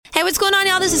What's going on,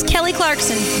 y'all? This is Kelly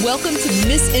Clarkson. Welcome to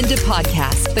Miss Indie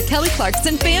Podcast, the Kelly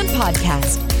Clarkson fan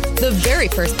podcast. The very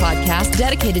first podcast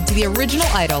dedicated to the original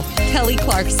idol, Kelly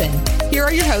Clarkson. Here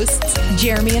are your hosts,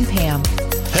 Jeremy and Pam.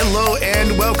 Hello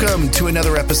and welcome to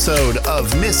another episode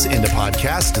of Miss Indie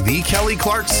Podcast, the Kelly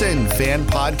Clarkson fan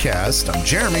podcast. I'm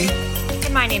Jeremy.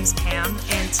 And my name's Pam,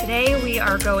 and today we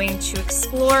are going to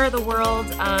explore the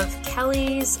world of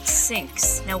Kelly's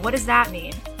sinks. Now, what does that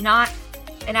mean? Not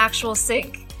an actual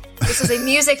sink. This is a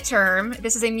music term.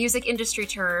 This is a music industry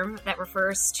term that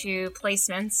refers to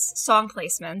placements, song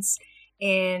placements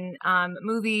in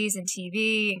movies and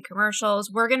TV and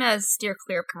commercials. We're going to steer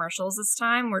clear of commercials this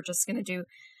time. We're just going to do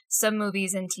some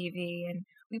movies and TV, and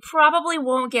we probably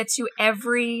won't get to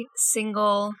every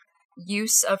single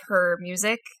use of her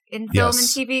music in film and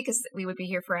TV because we would be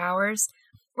here for hours.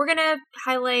 We're going to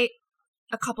highlight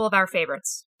a couple of our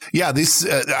favorites. Yeah,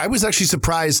 I was actually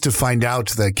surprised to find out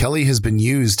that Kelly has been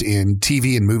used in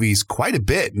TV and movies quite a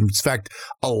bit. In fact,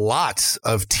 a lot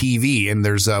of TV. And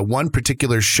there's one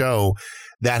particular show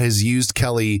that has used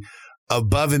Kelly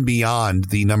above and beyond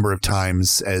the number of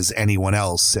times as anyone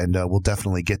else. And we'll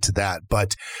definitely get to that.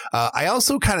 But I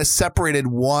also kind of separated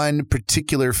one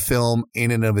particular film in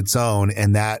and of its own,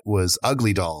 and that was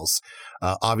Ugly Dolls.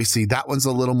 Obviously, that one's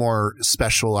a little more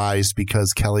specialized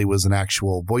because Kelly was an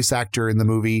actual voice actor in the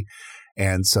movie.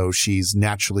 And so she's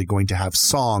naturally going to have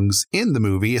songs in the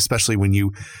movie, especially when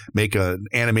you make an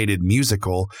animated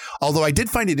musical. Although I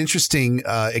did find it interesting,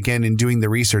 again, in doing the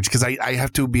research, because I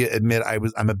have to admit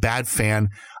I'm a bad fan.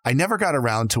 I never got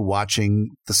around to watching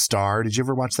The Star. Did you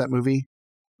ever watch that movie?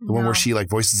 The one where she like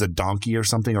voices a donkey or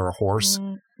something, or a horse?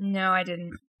 No, I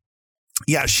didn't.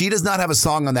 Yeah, she does not have a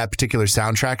song on that particular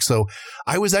soundtrack. So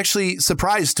I was actually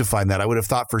surprised to find that. I would have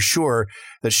thought for sure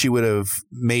that she would have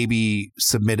maybe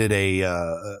submitted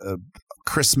a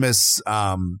Christmas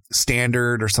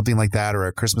standard or something like that, or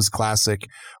a Christmas classic,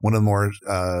 one of the more,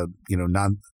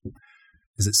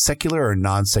 is it secular or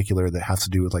non-secular that have to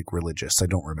do with like religious? I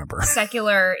don't remember.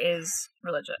 Secular is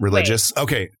religious. Religious? Wait.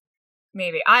 Okay.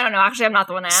 Maybe. I don't know. Actually, I'm not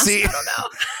the one that asked. See? I don't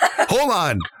know. Hold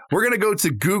on. We're going to go to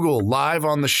Google live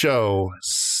on the show.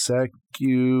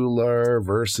 Secular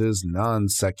versus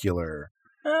non-secular.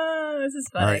 This is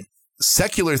funny. All right.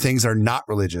 Secular things are not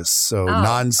religious. So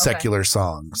non-secular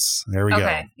songs. There we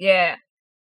go. Yeah.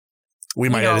 We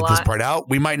might edit this part out.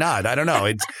 We might not. I don't know.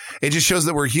 It just shows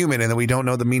that we're human and that we don't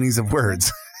know the meanings of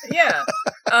words. Yeah.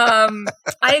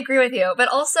 I agree with you. But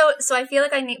also, so I feel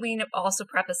like we need to also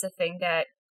preface the thing that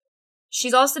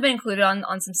she's also been included on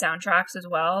some soundtracks as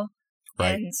well.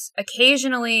 Right. And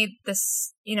occasionally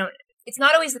this, it's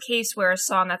not always the case where a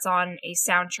song that's on a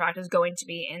soundtrack is going to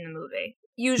be in the movie.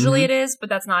 Usually it is, but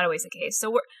that's not always the case.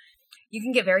 So you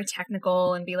can get very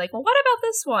technical and be like, well, what about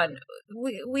this one?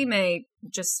 We may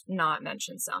just not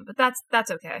mention some, but that's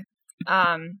okay.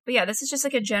 But yeah, this is just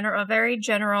like a very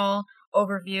general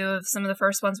overview of some of the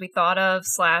first ones we thought of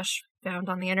 / found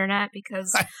on the internet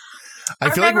because I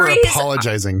feel like we're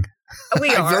apologizing. We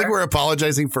are. I feel like we're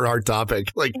apologizing for our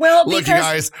topic. Like, look, you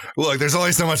guys, there's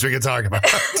only so much we can talk about.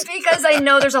 Because I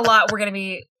know there's a lot we're going to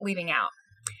be leaving out.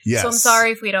 Yes. So I'm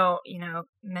sorry if we don't,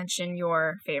 mention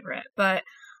your favorite. But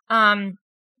I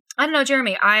don't know,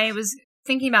 Jeremy, I was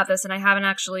thinking about this and I haven't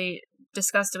actually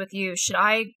discussed it with you. Should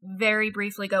I very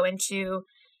briefly go into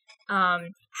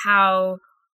how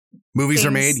movies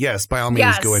are made? Yes, by all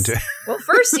means, go into it. Well,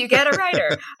 first you get a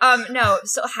writer.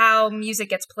 So how music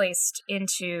gets placed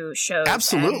into shows.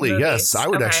 Absolutely, yes. I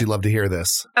would actually love to hear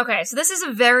this. Okay, so this is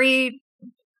a very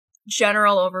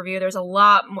general overview. There's a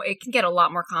lot more. It can get a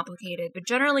lot more complicated, but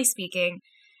generally speaking,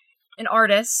 an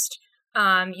artist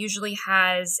usually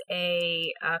has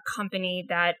a company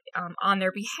that on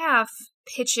their behalf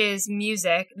pitches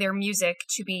their music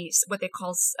to be what they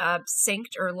call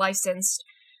synced or licensed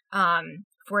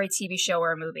for a TV show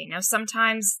or a movie. Now,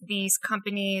 sometimes these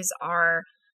companies are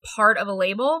part of a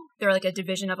label. They're like a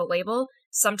division of a label.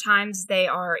 Sometimes they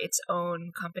are its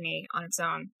own company on its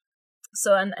own.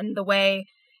 So, and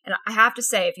I have to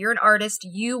say, if you're an artist,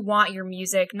 you want your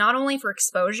music not only for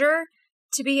exposure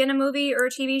to be in a movie or a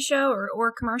TV show or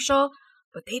a commercial,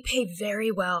 but they pay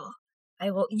very well.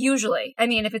 Usually. I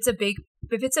mean, if it's a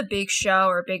big show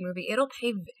or a big movie, it'll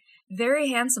pay very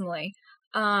handsomely.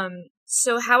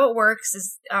 So how it works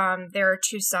is there are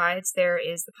two sides. There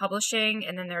is the publishing,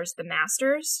 and then there's the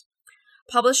masters.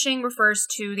 Publishing refers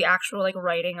to the actual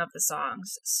writing of the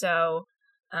songs. So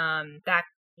that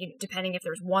depending if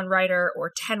there's one writer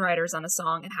or 10 writers on a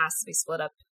song, it has to be split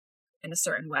up in a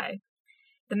certain way.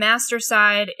 The master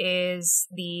side is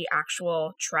the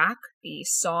actual track, the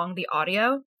song, the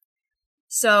audio.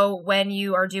 So when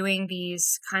you are doing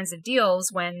these kinds of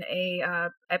deals, when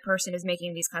a person is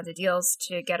making these kinds of deals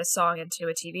to get a song into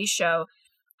a TV show,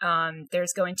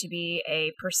 there's going to be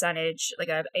a percentage, like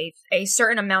a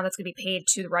certain amount that's going to be paid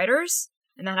to the writers,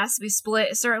 and that has to be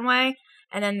split a certain way.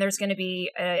 And then there's going to be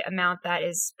an amount that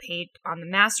is paid on the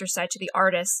master side to the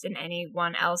artist, and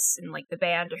anyone else in like the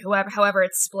band or however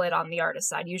it's split on the artist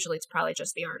side. Usually it's probably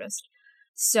just the artist.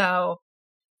 So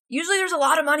usually there's a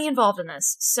lot of money involved in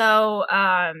this. So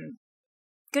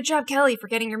good job, Kelly, for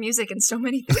getting your music in so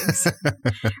many things.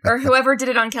 Or whoever did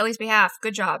it on Kelly's behalf.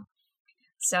 Good job.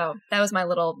 So that was my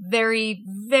little very,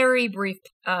 very brief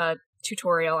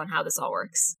tutorial on how this all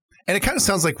works. And it kind of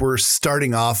sounds like we're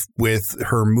starting off with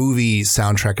her movie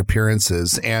soundtrack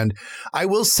appearances. And I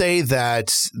will say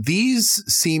that these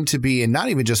seem to be, and not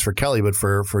even just for Kelly, but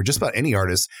for just about any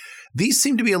artist, these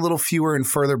seem to be a little fewer and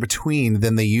further between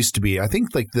than they used to be. I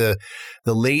think like the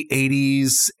late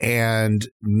 80s and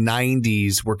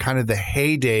 90s were kind of the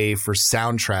heyday for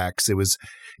soundtracks. It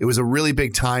was a really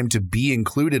big time to be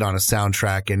included on a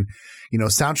soundtrack. And, you know,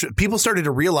 people started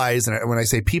to realize, and when I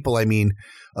say people, I mean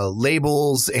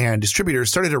labels and distributors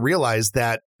started to realize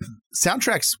that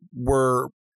soundtracks were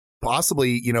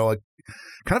possibly, you know,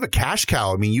 kind of a cash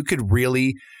cow. I mean, you could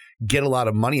really get a lot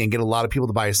of money and get a lot of people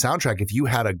to buy a soundtrack if you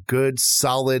had a good,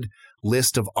 solid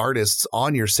list of artists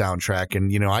on your soundtrack.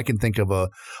 And, you know, I can think of a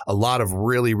lot of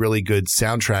really, really good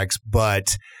soundtracks,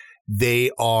 but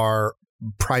they are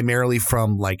primarily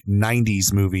from like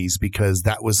 90s movies, because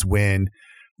that was when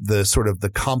the sort of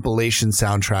the compilation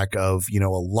soundtrack of, you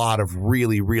know, a lot of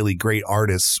really, really great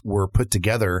artists were put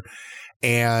together.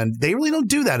 And they really don't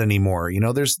do that anymore. You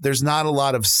know, there's not a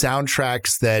lot of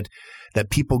soundtracks that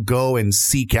people go and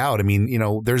seek out. I mean, you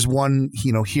know, there's one,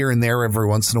 you know, here and there every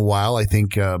once in a while. I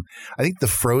think the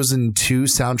Frozen 2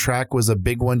 soundtrack was a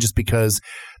big one, just because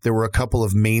there were a couple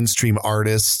of mainstream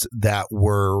artists that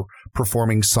were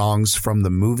performing songs from the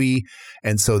movie.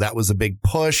 And so that was a big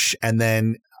push. And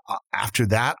then after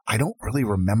that, I don't really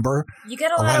remember. You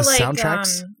get a lot of like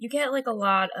soundtracks. You get like a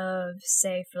lot of,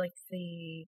 say, for like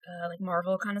the like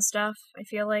Marvel kind of stuff, I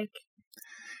feel like.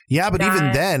 Yeah, but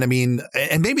even then, I mean,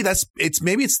 and maybe it's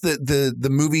the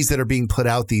movies that are being put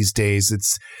out these days.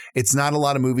 It's not a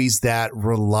lot of movies that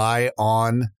rely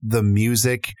on the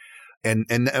music. And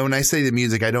when I say the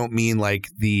music, I don't mean like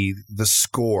the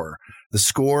score. The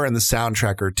score and the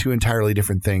soundtrack are two entirely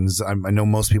different things. I know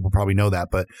most people probably know that,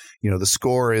 but you know, the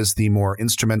score is the more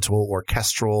instrumental,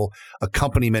 orchestral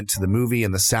accompaniment to the movie,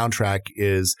 and the soundtrack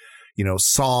is, you know,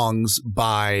 songs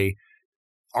by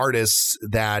artists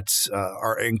that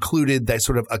are included that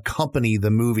sort of accompany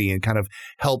the movie and kind of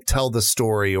help tell the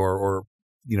story or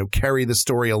you know, carry the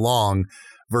story along,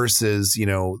 versus, you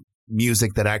know,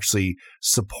 music that actually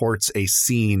supports a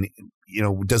scene, you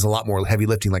know, does a lot more heavy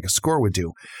lifting like a score would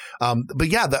do. But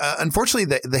yeah,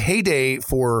 unfortunately, the heyday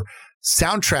for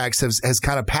soundtracks has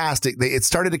kind of passed. It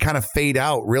started to kind of fade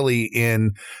out really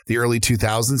in the early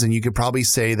 2000s. And you could probably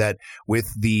say that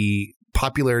with the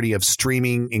popularity of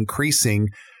streaming increasing,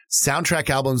 soundtrack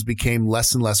albums became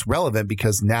less and less relevant,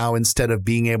 because now instead of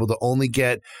being able to only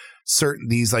get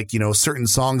certain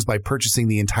songs by purchasing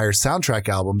the entire soundtrack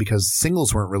album because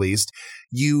singles weren't released,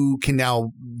 you can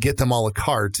now get them a la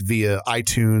carte via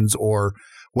iTunes or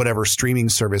whatever streaming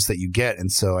service that you get. And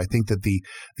so I think that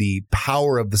the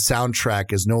power of the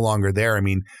soundtrack is no longer there. I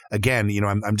mean, again, you know,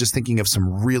 I'm just thinking of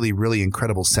some really, really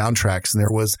incredible soundtracks. And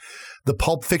there was the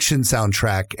Pulp Fiction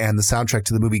soundtrack and the soundtrack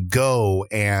to the movie Go.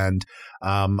 And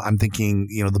I'm thinking,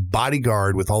 you know, The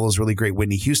Bodyguard with all those really great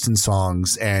Whitney Houston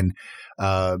songs, and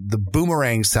the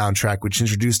Boomerang soundtrack, which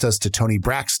introduced us to Toni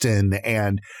Braxton.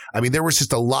 And I mean, there was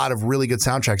just a lot of really good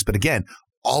soundtracks, but again,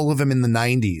 all of them in the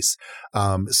 90s.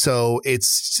 So it's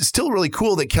still really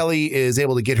cool that Kelly is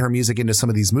able to get her music into some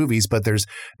of these movies, but there's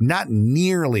not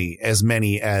nearly as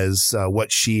many as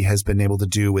what she has been able to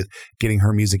do with getting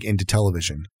her music into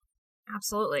television.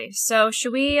 Absolutely. So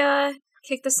should we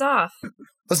kick this off?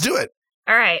 Let's do it.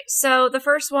 All right. So the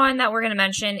first one that we're going to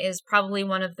mention is probably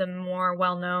one of the more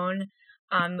well-known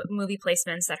movie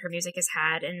placements that her music has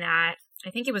had, and that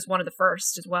I think it was one of the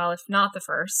first as well, if not the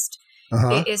first.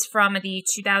 It is from the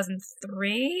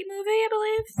 2003 movie, I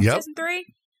believe. Yep. 2003.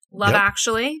 Love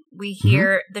Actually. We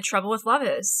hear The Trouble with Love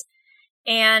Is.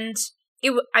 And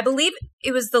I believe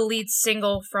it was the lead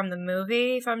single from the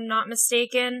movie, if I'm not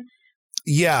mistaken.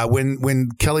 Yeah, when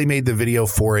Kelly made the video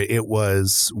for it, it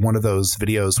was one of those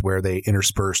videos where they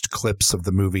interspersed clips of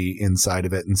the movie inside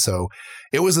of it. And so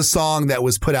it was a song that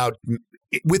was put out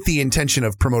with the intention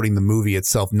of promoting the movie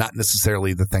itself, not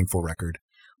necessarily the Thankful record.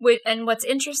 And what's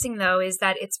interesting, though, is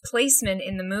that its placement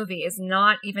in the movie is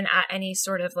not even at any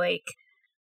sort of like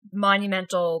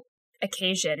monumental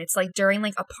occasion. It's like during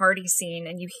like a party scene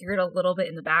and you hear it a little bit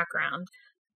in the background.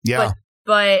 Yeah.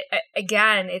 But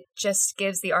again, it just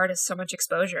gives the artist so much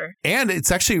exposure. And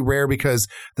it's actually rare because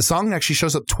the song actually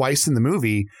shows up twice in the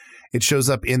movie. It shows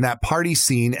up in that party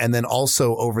scene and then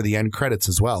also over the end credits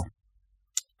as well.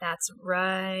 That's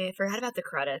right. I forgot about the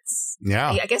credits.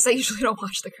 Yeah. I guess I usually don't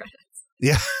watch the credits.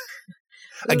 Yeah.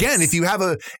 Again, if you have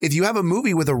a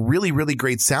movie with a really, really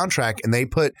great soundtrack and they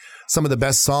put some of the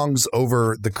best songs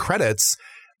over the credits,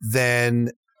 then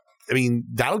I mean,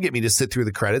 that'll get me to sit through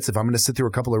the credits. If I'm going to sit through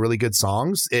a couple of really good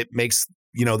songs, it makes,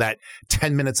 that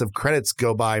 10 minutes of credits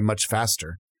go by much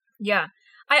faster. Yeah.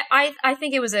 I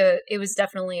think it was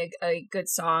definitely a good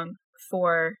song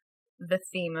for the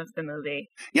theme of the movie.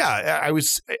 Yeah,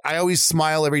 I always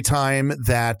smile every time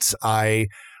that I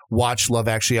watch Love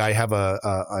Actually. I have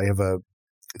a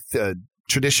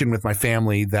tradition with my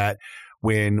family that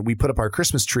when we put up our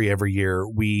Christmas tree every year,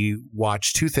 we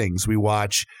watch two things. We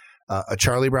watch A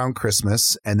Charlie Brown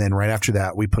Christmas, and then right after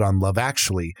that, we put on Love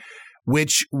Actually,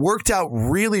 which worked out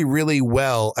really, really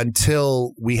well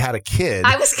until we had a kid.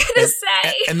 I was going to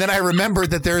say. And then I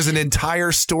remembered that there's an entire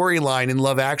storyline in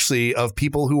Love Actually of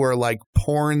people who are like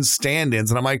porn stand-ins.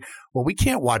 And I'm like, well, we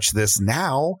can't watch this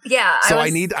now. Yeah. So I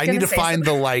need to find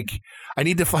I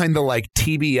need to find the like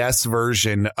TBS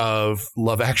version of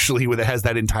Love Actually where it has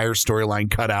that entire storyline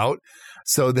cut out,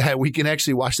 so that we can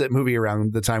actually watch that movie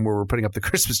around the time where we're putting up the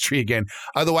Christmas tree again.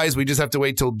 Otherwise, we just have to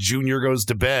wait till Junior goes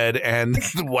to bed and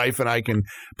the wife and I can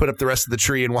put up the rest of the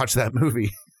tree and watch that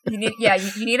movie. You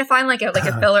need to find like a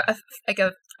filler,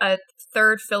 a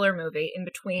third filler movie in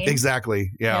between. Exactly.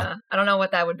 Yeah. I don't know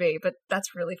what that would be, but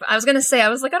that's really fun. I was gonna say, I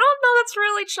was like, I don't know, that's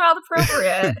really child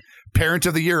appropriate. Parent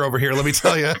of the year over here, let me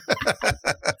tell you.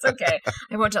 It's okay.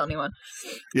 I won't tell anyone.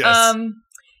 Yes.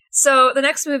 So the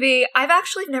next movie, I've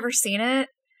actually never seen it.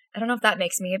 I don't know if that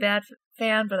makes me a bad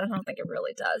fan, but I don't think it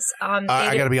really does.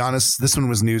 I got to be honest, this one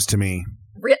was news to me.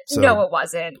 So no, it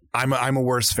wasn't. I'm a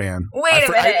worse fan. Wait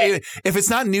a minute. If it's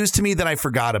not news to me, then I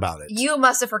forgot about it. You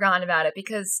must have forgotten about it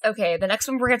because, okay, the next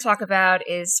one we're going to talk about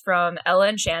is from Ella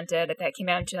Enchanted. That came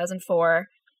out in 2004.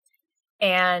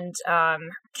 And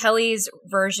Kelly's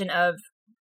version of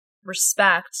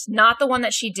Respect, not the one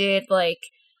that she did like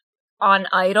on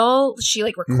Idol. She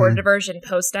like recorded a version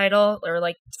post Idol or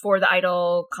like for the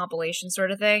Idol compilation sort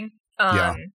of thing.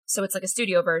 So it's like a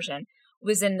studio version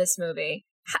was in this movie.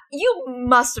 You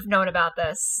must have known about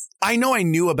this. I know I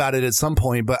knew about it at some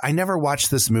point, but I never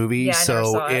watched this movie. Yeah, I never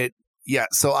saw it.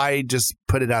 So I just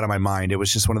put it out of my mind. It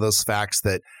was just one of those facts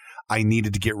that I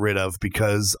needed to get rid of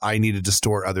because I needed to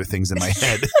store other things in my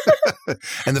head.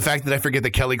 And the fact that I forget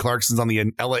that Kelly Clarkson's on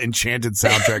the Ella Enchanted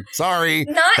soundtrack. Sorry,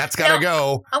 that's got to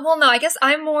go. Well, no, I guess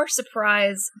I'm more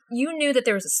surprised. You knew that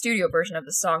there was a studio version of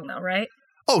the song, though, right?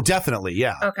 Oh, definitely.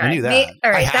 Yeah. Okay. I knew that.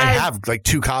 All right, I have like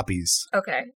 2 copies.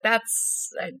 Okay.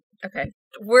 Okay.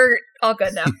 We're all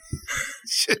good now.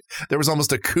 There was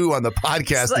almost a coup on the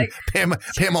podcast. Like, and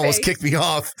Pam almost kicked me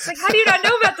off. It's like, how do you not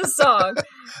know about this song?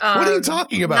 What are you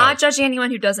talking about? Not judging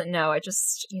anyone who doesn't know. I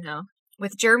just,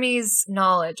 with Jeremy's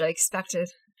knowledge, I expected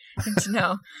him to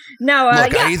know. No,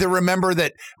 Look, I either remember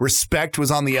that Respect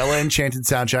was on the Ella Enchanted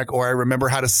soundtrack or I remember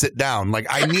how to sit down. Like,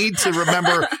 I need to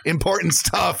remember important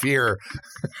stuff here.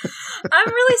 I'm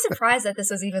really surprised that this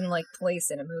was even like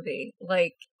placed in a movie.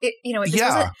 Like,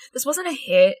 this wasn't a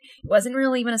hit. It wasn't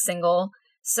really even a single.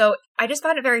 So I just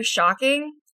found it very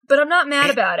shocking, but I'm not mad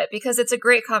about it because it's a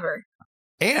great cover.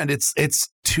 And it's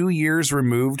 2 years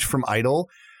removed from Idol.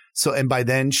 So, and by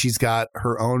then she's got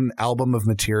her own album of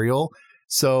material.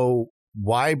 So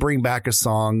why bring back a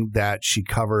song that she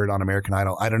covered on American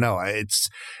Idol? I don't know. It's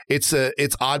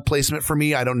odd placement for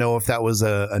me. I don't know if that was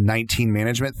a 19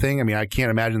 management thing. I mean, I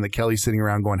can't imagine that Kelly's sitting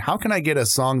around going, how can I get a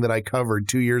song that I covered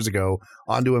 2 years ago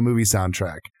onto a movie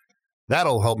soundtrack?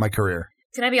 That'll help my career.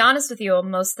 Can I be honest with you?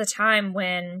 Most of the time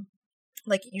when,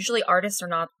 like, usually artists are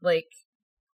not like,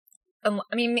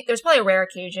 I mean, there's probably a rare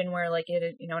occasion where, like,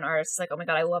 an artist is like, oh my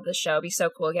God, I love this show. It'd be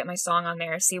so cool. Get my song on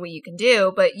there. See what you can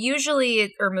do. But usually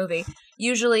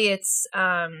it's,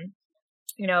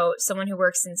 someone who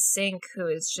works in sync who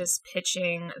is just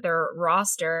pitching their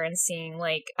roster and seeing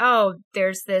like, oh,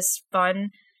 there's this fun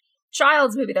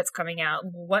child's movie that's coming out.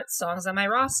 What songs on my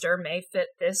roster may fit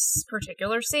this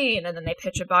particular scene? And then they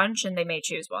pitch a bunch and they may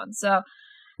choose one. So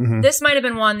this might have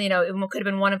been one, it could have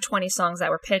been one of 20 songs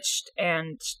that were pitched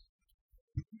and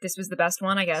this was the best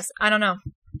one, I guess. I don't know.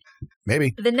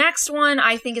 Maybe. The next one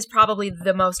I think is probably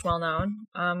the most well-known.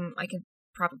 I can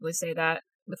probably say that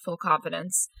with full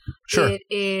confidence. Sure. It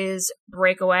is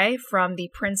Breakaway from the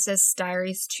Princess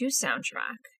Diaries 2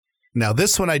 soundtrack. Now,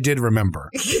 this one I did remember.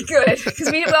 Good,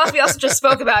 because we also just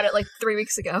spoke about it like 3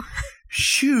 weeks ago.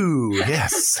 Shoo,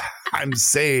 yes, I'm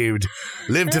saved.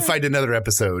 Live to fight another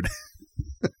episode.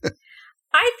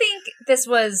 I think this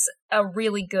was a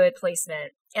really good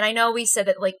placement. And I know we said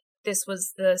that, like, this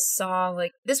was the song,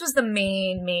 like, this was the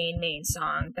main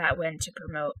song that went to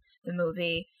promote the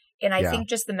movie. And I think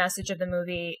just the message of the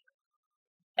movie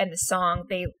and the song,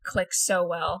 they click so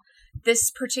well.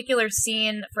 This particular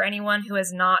scene, for anyone who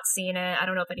has not seen it, I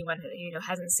don't know if anyone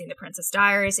hasn't seen The Princess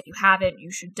Diaries. If you haven't,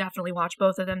 you should definitely watch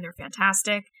both of them. They're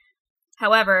fantastic.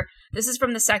 However, this is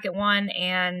from the second one,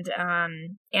 and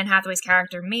Anne Hathaway's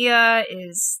character, Mia,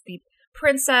 is the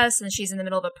princess, and she's in the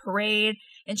middle of a parade,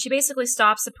 and she basically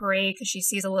stops the parade because she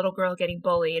sees a little girl getting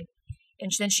bullied,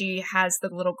 and then she has the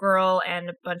little girl and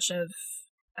a bunch of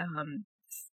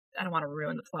I don't want to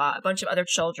ruin the plot. A bunch of other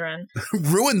children.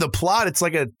 Ruin the plot? It's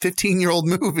like a 15-year-old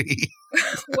movie.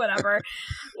 Whatever.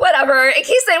 In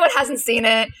case anyone hasn't seen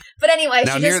it. But anyway,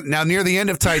 now near the end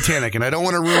of Titanic, and I don't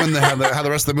want to ruin how the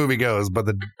rest of the movie goes, but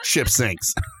the ship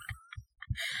sinks.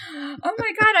 Oh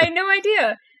my god, I had no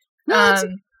idea.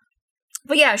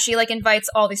 But yeah, she like invites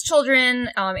all these children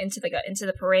into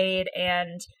the parade,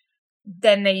 and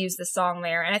then they use the song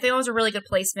there. And I think it was a really good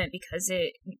placement because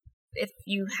if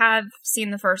you have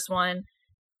seen the first one,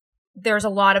 there's a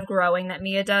lot of growing that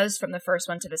Mia does from the first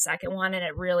one to the second one, and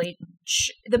it really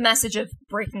the message of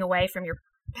breaking away from your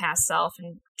past self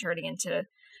and turning into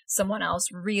someone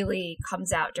else really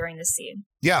comes out during this scene.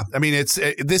 Yeah, I mean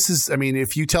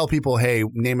if you tell people, hey,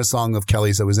 name a song of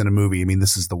Kelly's that was in a movie, I mean,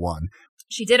 this is the one.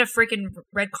 She did a freaking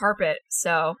red carpet,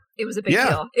 so it was a big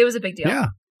deal. It was a big deal. Yeah.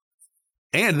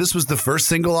 And this was the first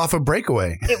single off of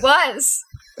Breakaway. It was.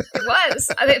 I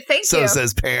mean, thank you. So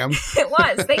says Pam. It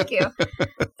was. Thank you.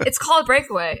 It's called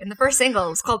Breakaway, and the first single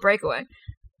was called Breakaway.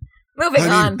 Moving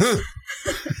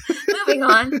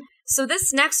on. So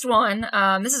this next one,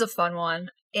 this is a fun one,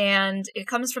 and it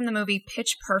comes from the movie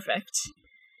Pitch Perfect,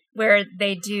 where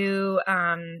they do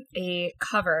a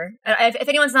cover. If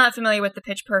anyone's not familiar with the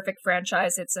Pitch Perfect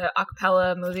franchise, it's a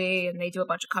cappella movie, and they do a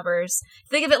bunch of covers.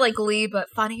 Think of it like Glee, but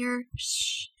funnier.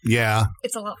 Yeah.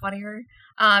 It's a lot funnier.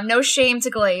 No shame to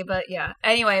Glee, but yeah.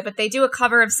 Anyway, but they do a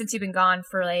cover of Since You've Been Gone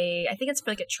for I think it's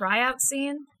for like a tryout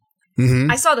scene.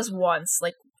 Mm-hmm. I saw this once,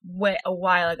 like a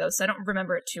while ago, so I don't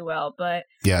remember it too well, but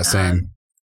yeah, same.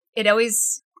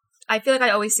 I feel like I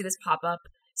always see this pop up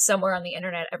somewhere on the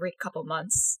internet every couple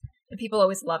months, and people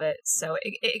always love it, so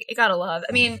it got a love.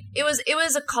 I mean, it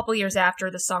was a couple years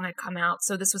after the song had come out,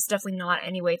 so this was definitely not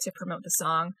any way to promote the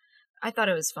song. I thought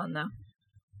it was fun though.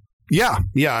 Yeah,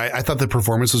 I thought the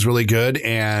performance was really good,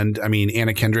 and I mean,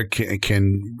 Anna Kendrick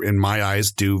can in my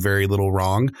eyes, do very little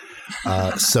wrong.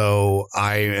 So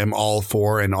I am all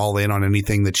for and all in on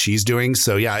anything that she's doing.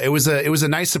 So yeah, it was a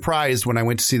nice surprise when I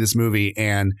went to see this movie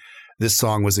and this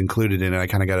song was included in it. I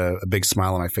kind of got a big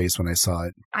smile on my face when I saw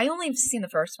it. I only have seen the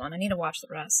first one. I need to watch the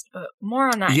rest, but more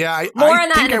on that. Yeah, I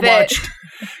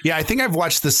think I've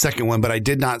watched the second one, but I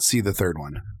did not see the third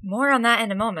one. More on that in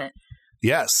a moment.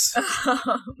 Yes.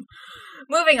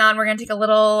 Moving on, we're going to take a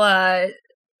little,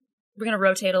 we're going to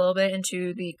rotate a little bit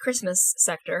into the Christmas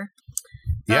sector.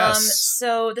 Yes.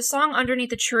 So the song Underneath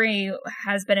the Tree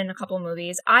has been in a couple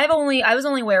movies. I was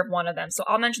only aware of one of them, so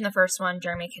I'll mention the first one.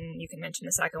 Jeremy, you can mention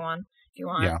the second one if you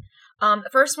want. Yeah. The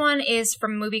first one is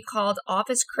from a movie called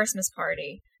Office Christmas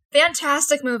Party.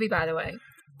 Fantastic movie, by the way.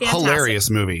 Fantastic. Hilarious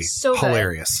movie. So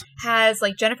hilarious. Good. Has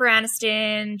like Jennifer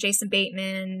Aniston, Jason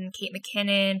Bateman, Kate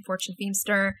McKinnon, Fortune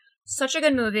Feimster. Such a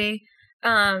good movie.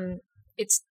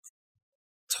 It's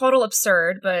total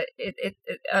absurd, but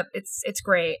it's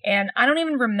great. And I don't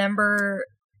even remember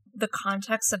the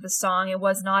context of the song. It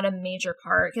was not a major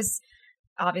part because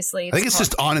obviously I think it's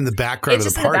just on in the background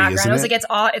of the party. Isn't it? I was like, it's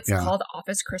called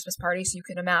Office Christmas Party, so you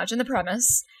can imagine the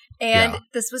premise. And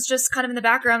this was just kind of in the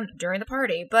background during the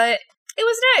party, but it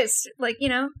was nice, like,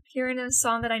 hearing a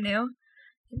song that I knew.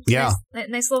 Yeah,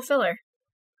 nice little filler.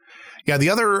 Yeah, the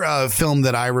other film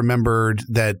that I remembered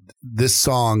that this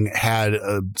song had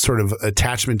a sort of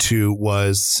attachment to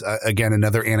was, again,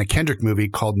 another Anna Kendrick movie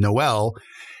called Noelle.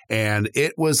 And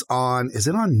it was is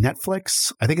it on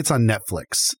Netflix? I think it's on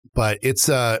Netflix. But it's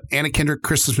a Anna Kendrick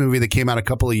Christmas movie that came out a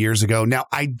couple of years ago. Now,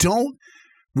 I don't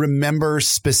remember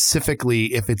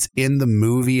specifically if it's in the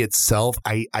movie itself.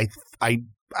 I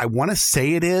want to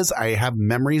say it is. I have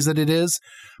memories that it is.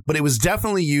 But it was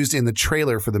definitely used in the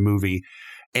trailer for the movie.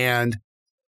 And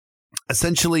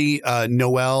essentially,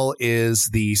 Noelle is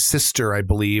the sister, I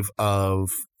believe, of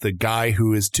the guy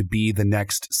who is to be the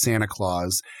next Santa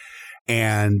Claus.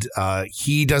 And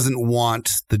he doesn't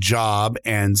want the job.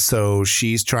 And so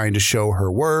she's trying to show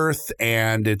her worth.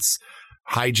 And it's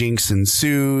hijinks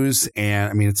ensues. And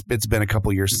I mean, it's been a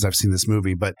couple years since I've seen this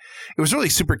movie, but it was really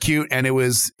super cute. And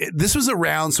this was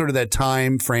around sort of that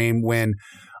time frame when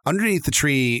Underneath the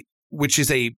Tree, which is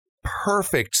a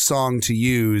perfect song to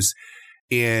use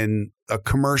in a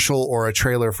commercial or a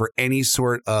trailer for any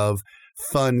sort of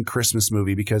fun Christmas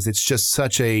movie, because it's just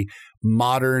such a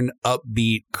modern,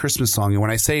 upbeat Christmas song. And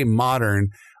when I say modern,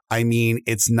 I mean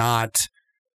it's not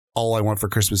All I Want for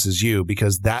Christmas Is You,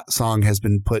 because that song has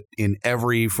been put in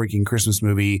every freaking Christmas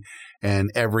movie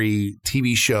and every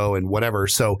TV show and whatever.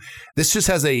 So this just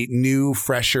has a new,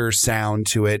 fresher sound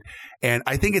to it. And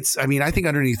I think I think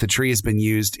Underneath the Tree has been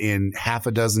used in half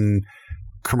a dozen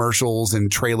commercials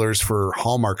and trailers for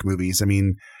Hallmark movies. I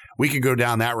mean, we could go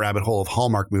down that rabbit hole of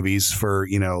Hallmark movies for,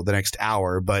 the next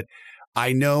hour, but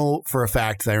I know for a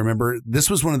fact that I remember this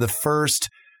was one of the first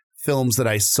films that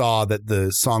I saw that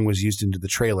the song was used into the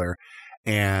trailer.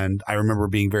 And I remember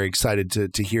being very excited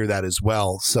to hear that as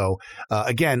well. So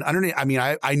again,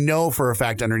 I know for a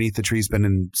fact Underneath the Tree's been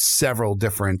in several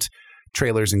different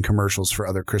trailers and commercials for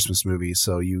other Christmas movies.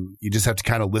 So you just have to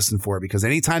kind of listen for it, because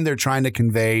anytime they're trying to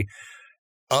convey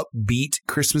upbeat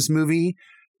Christmas movie,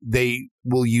 they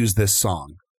will use this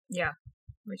song. Yeah.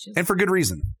 And for good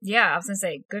reason. Yeah, I was going to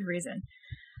say good reason.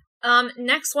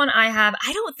 Next one I have,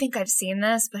 I don't think I've seen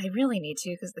this, but I really need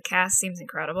to because the cast seems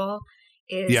incredible,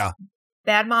 is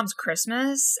Bad Moms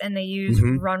Christmas, and they use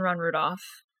Run, Run, Rudolph.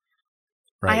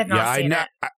 Right. I have not seen it.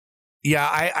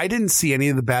 I didn't see any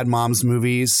of the Bad Moms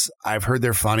movies. I've heard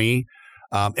they're funny.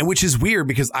 And which is weird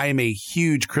because I am a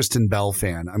huge Kristen Bell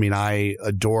fan. I mean, I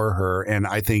adore her, and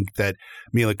I think that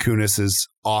Mila Kunis is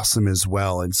awesome as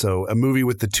well. And so a movie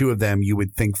with the two of them, you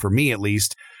would think, for me at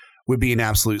least, would be an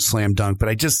absolute slam dunk. But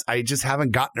I just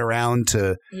haven't gotten around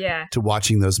to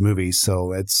watching those movies.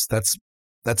 So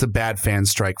that's a bad fan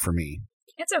strike for me.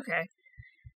 It's okay.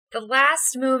 The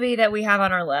last movie that we have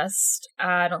on our list,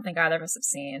 I don't think either of us have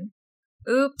seen.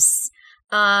 Oops.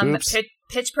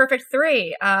 Pitch Perfect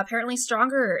 3. Apparently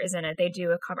Stronger is in it. They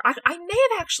do a cover. I may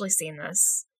have actually seen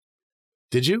this.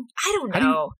 Did you? I don't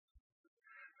know.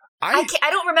 I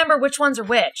don't remember which ones are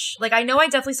which. Like, I know I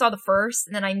definitely saw the first,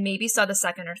 and then I maybe saw the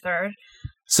second or third.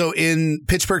 So in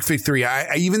Pitch Perfect 3,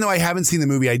 I even though I haven't seen the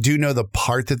movie, I do know the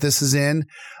part that this is in.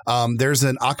 There's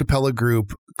an a cappella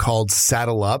group called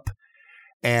Saddle Up,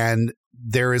 and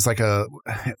there is like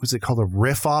was it called a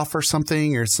riff off or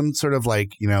something, or some sort of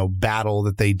like, battle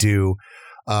that they do.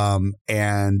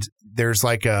 And there's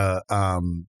like they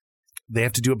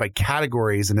have to do it by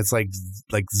categories, and it's like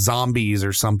zombies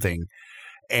or something.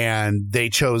 And they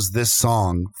chose this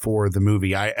song for the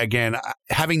movie.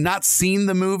 Having not seen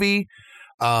the movie,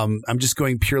 I'm just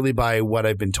going purely by what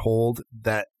I've been told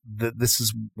that this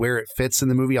is where it fits in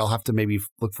the movie. I'll have to maybe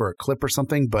look for a clip or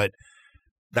something, but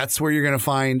that's where you're going to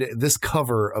find this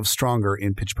cover of Stronger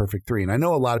in Pitch Perfect 3. And I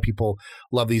know a lot of people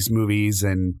love these movies,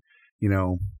 and,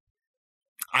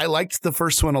 I liked the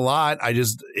first one a lot.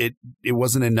 It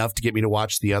wasn't enough to get me to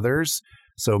watch the others.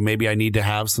 So maybe I need to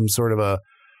have some sort of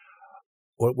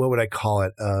what would I call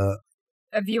it?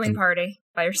 A viewing party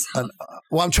by yourself.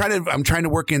 Well, I'm trying to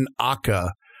work in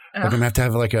ACA. Like I'm going to have to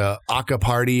have like a ACA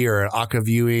party or an ACA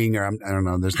viewing, or I don't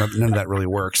know. There's none of that really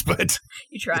works, but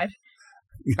you tried.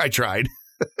 I tried.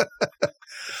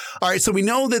 All right. So we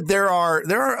know that there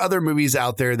are other movies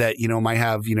out there that, might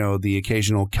have, the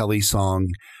occasional Kelly song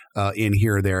in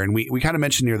here or there. And we kind of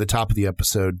mentioned near the top of the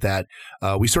episode that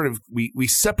we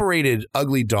separated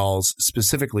Ugly Dolls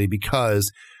specifically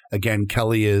because, again,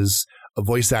 Kelly is a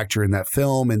voice actor in that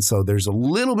film. And so there's a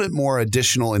little bit more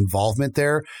additional involvement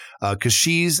there because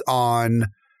she's on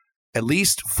at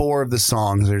least 4 of the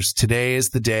songs. There's Today Is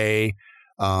the Day.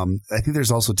 I think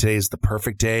there's also Today Is the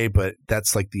Perfect Day, but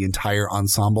that's like the entire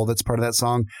ensemble that's part of that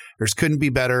song. There's Couldn't Be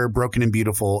Better, Broken and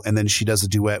Beautiful, and then she does a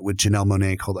duet with Janelle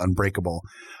Monáe called Unbreakable.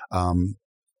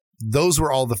 Those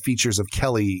were all the features of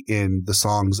Kelly in the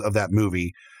songs of that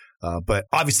movie. But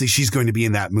obviously she's going to be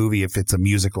in that movie if it's a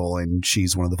musical and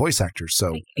she's one of the voice actors.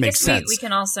 So it makes sense. We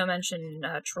can also mention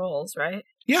Trolls, right?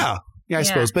 Yeah, I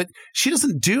suppose. But she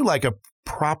doesn't do like a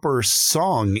proper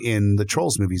song in the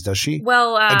Trolls movies, does she?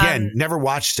 Well, again, never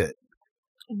watched it.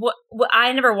 What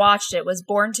I never watched it. Was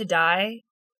Born to Die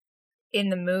in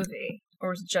the movie, or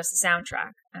was it just the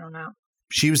soundtrack? I don't know.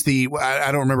 She was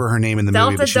I don't remember her name in the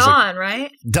movie. Delta Dawn,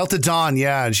 right? Delta Dawn,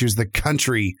 yeah. And she was the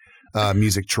country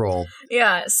music troll.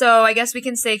 Yeah, so I guess we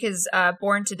can say because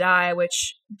Born to Die,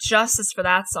 which justice for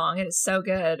that song, it is so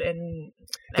good. And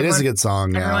it is a good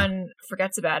song, yeah. Everyone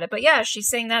forgets about it. But yeah, she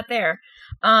sang that there.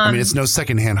 It's no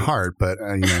Secondhand Heart, but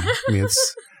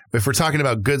it's if we're talking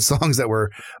about good songs that were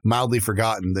mildly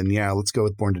forgotten, then yeah, let's go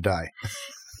with Born to Die.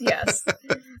 Yes.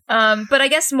 But I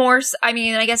guess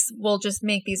I guess we'll just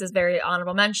make these as very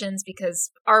honorable mentions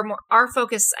because our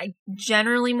focus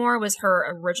generally more was her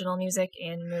original music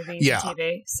in movies and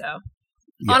TV. So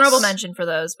honorable mention for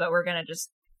those, but we're going to just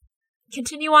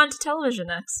continue on to television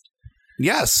next.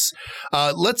 Yes.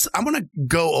 I'm going to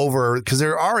go over, because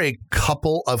there are a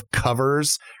couple of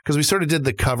covers, because we sort of did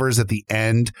the covers at the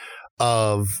end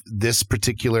of this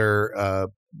particular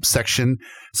section.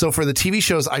 So for the TV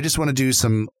shows, I just want to do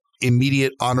some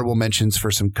immediate honorable mentions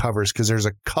for some covers, because there's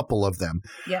a couple of them.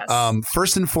 Yes.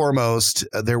 First and foremost,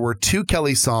 there were 2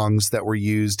 Kelly songs that were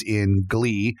used in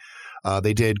Glee.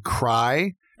 They did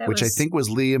Cry, which I think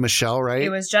was Leah Michele, right? It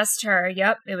was just her.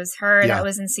 Yep. It was her. Yeah. That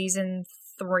was in season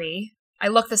 3. I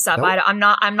looked this up. Oh. I'm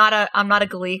not a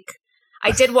Gleek.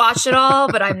 I did watch it all,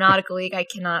 but I'm not a Gleek. I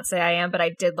cannot say I am, but I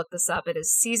did look this up. It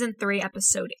is season 3,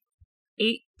 episode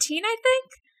 18, I think.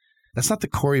 That's not the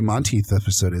Corey Monteith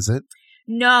episode, is it?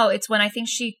 No, it's when I think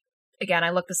again,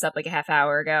 I looked this up like a half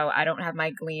hour ago. I don't have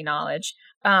my Glee knowledge.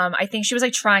 I think she was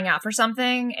like trying out for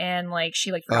something and like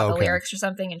she like forgot the lyrics or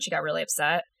something and she got really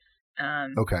upset.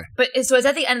 Okay. But so it's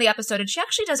at the end of the episode and she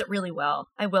actually does it really well,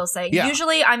 I will say. Yeah.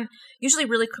 I'm usually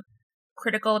really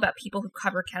critical about people who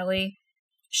cover Kelly.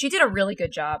 She did a really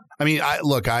good job. I mean,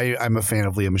 I'm a fan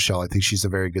of Leah Michele. I think she's a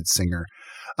very good singer.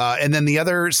 And then the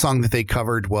other song that they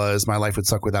covered was My Life Would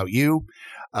Suck Without You.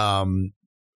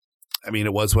 I mean,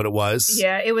 it was what it was.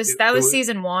 Yeah, it was. That was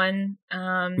season 1.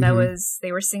 That was,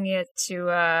 they were singing it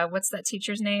to, what's that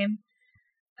teacher's name?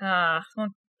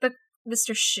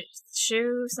 Mr.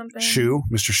 Shu something?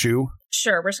 Mr. Shu.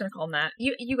 Sure, we're just going to call him that.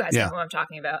 You guys know what I'm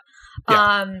talking about.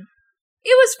 Yeah.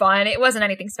 It was fun. It wasn't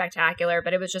anything spectacular,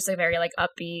 but it was just a very like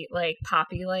upbeat, like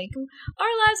poppy, like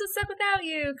our lives would suck without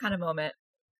you kind of moment.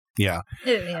 Yeah.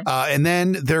 Yeah. And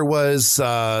then there was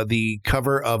the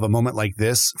cover of A Moment Like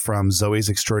This from Zoe's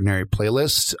Extraordinary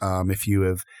Playlist. If you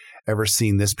have ever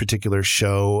seen this particular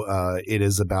show, it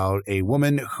is about a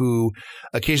woman who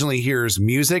occasionally hears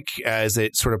music as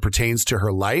it sort of pertains to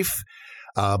her life.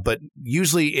 But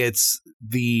usually it's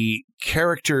the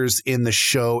characters in the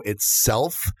show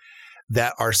itself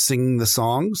that are singing the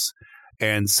songs.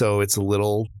 And so it's a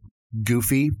little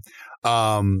goofy.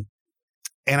 And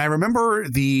I remember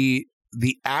the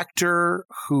actor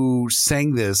who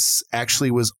sang this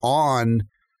actually was on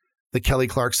the Kelly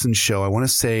Clarkson show. I want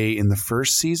to say in the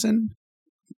first season.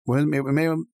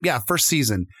 First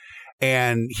season.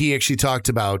 And he actually talked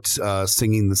about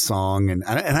singing the song. And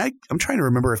I'm trying to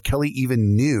remember if Kelly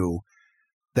even knew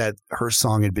that her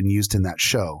song had been used in that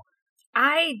show.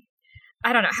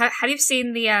 I don't know. Have you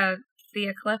seen the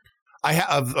clip? I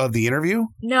have of the interview?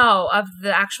 No, of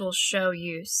the actual show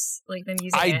use, like them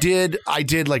using it. I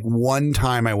did like one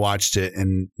time I watched it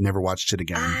and never watched it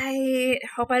again. I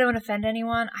hope I don't offend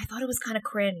anyone. I thought it was kind of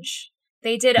cringe.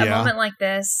 They did a moment like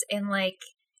this and like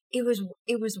it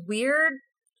was weird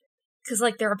because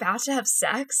like they're about to have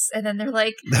sex and then they're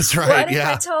like, "That's right." What if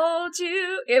I told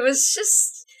you? It was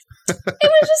just a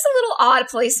little odd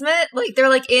placement. Like they're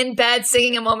like in bed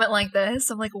singing a moment like this.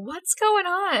 I'm like, what's going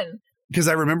on? Because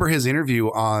I remember his interview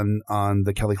on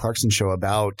the Kelly Clarkson show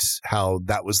about how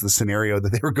that was the scenario that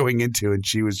they were going into, and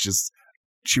she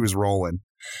was rolling.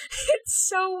 It's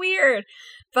so weird.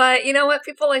 But you know what?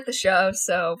 People like the show,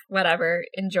 so whatever.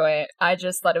 Enjoy it. I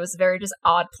just thought it was very just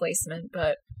odd placement,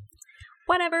 but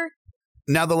whatever.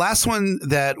 Now, the last one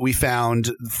that we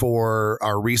found for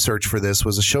our research for this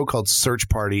was a show called Search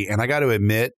Party, and I got to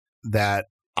admit that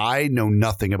I know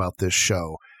nothing about this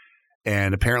show.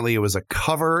 And apparently it was a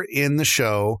cover in the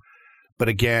show. But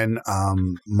again,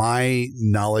 my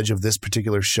knowledge of this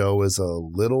particular show is a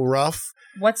little rough.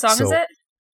 What song is it?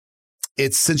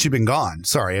 It's Since You've Been Gone.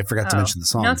 Sorry, I forgot to mention the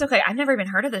song. No, it's okay. I've never even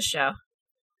heard of this show.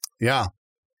 Yeah.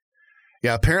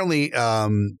 Yeah, apparently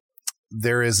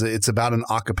it's about an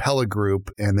a cappella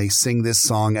group, and they sing this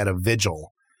song at a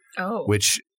vigil. Oh.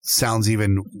 Which sounds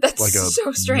even That's like a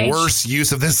so strange. Worse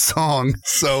use of this song.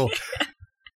 So...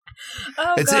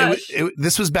 Oh, gosh.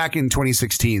 This was back in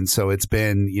 2016, so it's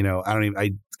been,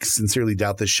 I sincerely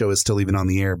doubt this show is still even on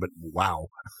the air, but wow.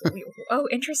 Oh,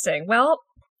 interesting. Well,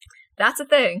 that's a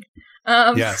thing.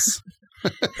 Yes.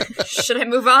 Should I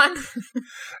move on?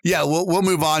 Yeah, we'll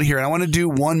move on here. And I want to do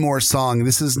one more song.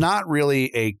 This is not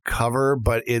really a cover,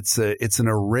 but it's an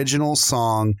original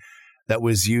song that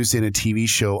was used in a TV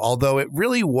show, although it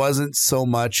really wasn't so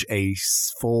much a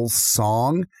full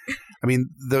song. I mean,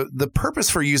 the purpose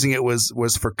for using it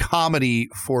was for comedy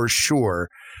for sure.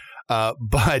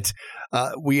 But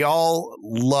we all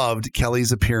loved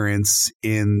Kelly's appearance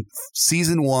in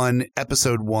season 1,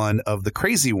 episode 1 of The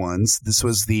Crazy Ones. This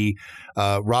was the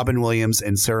Robin Williams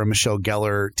and Sarah Michelle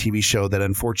Gellar TV show that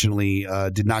unfortunately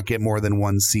did not get more than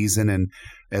one season. And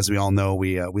as we all know,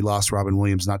 we lost Robin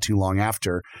Williams not too long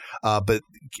after. But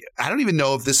I don't even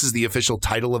know if this is the official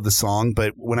title of the song,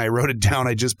 but when I wrote it down,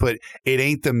 I just put, "It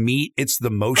ain't the meat, it's the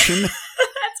motion."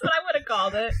 That's what I would have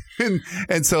called it.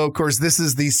 And so, of course, this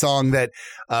is the song that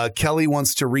Kelly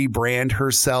wants to rebrand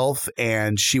herself,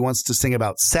 and she wants to sing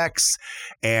about sex.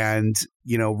 And,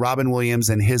 you know, Robin Williams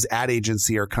and his ad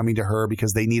agency are coming to her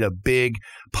because they need a big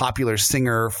popular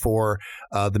singer for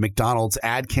the McDonald's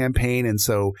ad campaign. And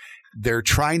so they're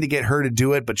trying to get her to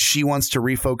do it, but she wants to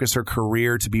refocus her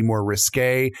career to be more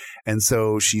risque. And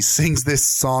so she sings this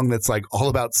song that's like all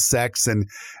about sex. And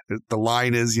the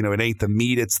line is, you know, "It ain't the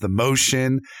meat, it's the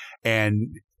motion."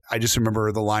 And I just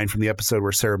remember the line from the episode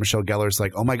where Sarah Michelle Gellar's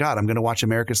like, "Oh my God, I'm going to watch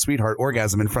America's Sweetheart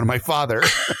orgasm in front of my father."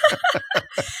 And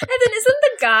then isn't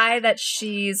the guy that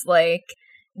she's like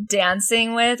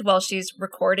dancing with while she's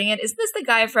recording it, isn't this the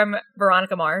guy from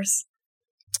Veronica Mars?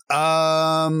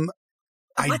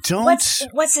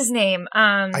 What's his name?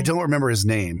 I don't remember his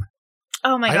name.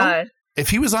 Oh my God. If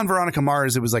he was on Veronica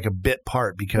Mars, it was like a bit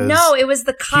part because no, it was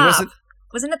the cop.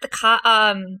 Wasn't it the cop?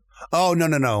 Oh,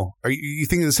 no. Are you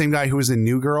thinking of the same guy who was in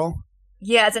New Girl?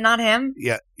 Yeah, is it not him?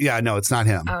 Yeah, no, it's not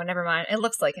him. Oh, never mind. It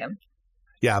looks like him.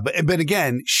 Yeah, but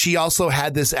again, she also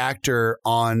had this actor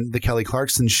on the Kelly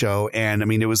Clarkson show, and I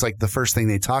mean, it was like the first thing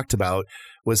they talked about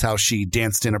was how she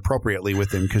danced inappropriately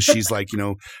with him because she's like, you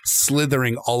know,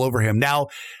 slithering all over him. Now,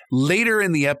 later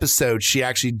in the episode, she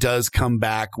actually does come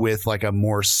back with like a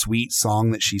more sweet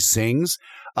song that she sings.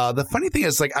 The funny thing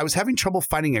is, like, I was having trouble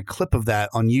finding a clip of that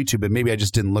on YouTube, and maybe I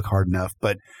just didn't look hard enough.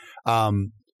 But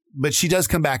she does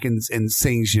come back and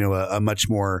sings, you know, a much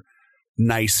more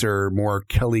nicer, more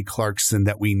Kelly Clarkson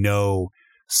that we know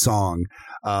song.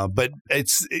 But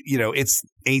it's, you know, it's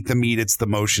 "Ain't the Meat, It's the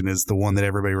Motion" is the one that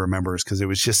everybody remembers because it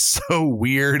was just so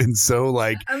weird and so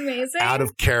like amazing, out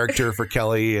of character for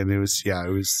Kelly. And it was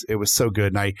so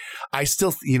good. And I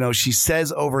still, you know, she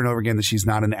says over and over again that she's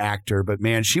not an actor, but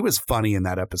man, she was funny in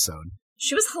that episode.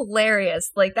 She was hilarious.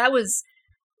 Like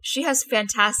she has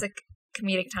fantastic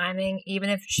comedic timing, even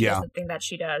if she doesn't think that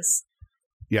she does.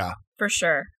 Yeah, for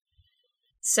sure.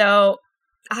 So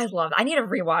I need to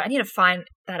rewatch. I need to find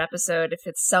that episode. If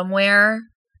it's somewhere,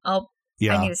 I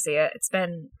need to see it. It's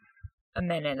been a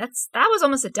minute. That was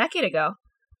almost a decade ago.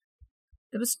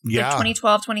 It was like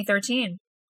 2012, 2013.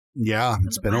 Yeah,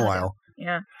 it's been a while.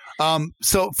 Yeah.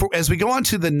 So as we go on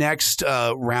to the next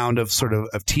round of sort of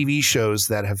TV shows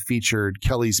that have featured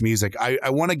Kelly's music,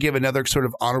 I want to give another sort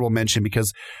of honorable mention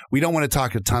because we don't want to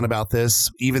talk a ton about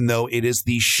this, even though it is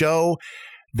the show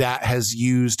that has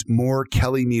used more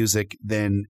Kelly music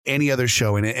than any other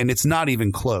show in it. And it's not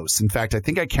even close. In fact, I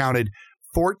think I counted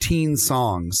 14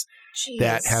 songs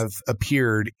that have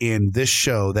appeared in this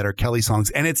show that are Kelly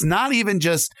songs. And it's not even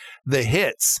just the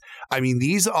hits. I mean,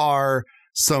 these are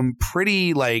some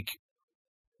pretty like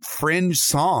fringe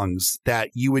songs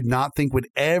that you would not think would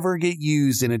ever get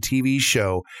used in a TV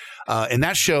show. And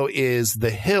that show is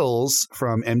The Hills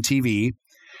from MTV.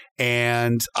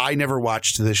 And I never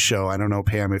watched this show. I don't know,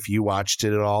 Pam, if you watched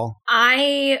it at all.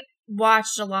 I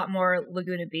watched a lot more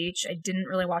Laguna Beach. I didn't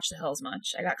really watch The Hills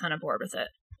much. I got kind of bored with it.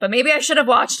 But maybe I should have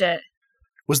watched it.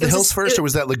 Was The Hills first or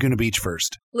was that Laguna Beach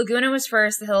first? Laguna was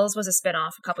first. The Hills was a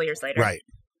spinoff a couple years later. Right.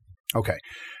 Okay.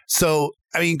 So,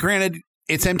 I mean, granted,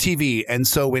 it's MTV. And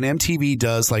so when MTV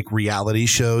does like reality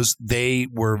shows, they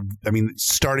were, I mean,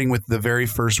 starting with the very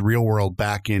first Real World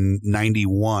back in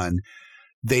 91,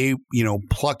 they, you know,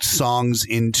 plucked songs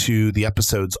into the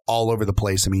episodes all over the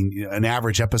place. I mean, an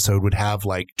average episode would have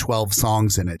like 12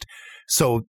 songs in it.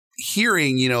 So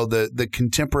hearing, you know, the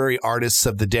contemporary artists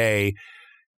of the day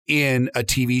in a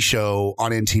TV show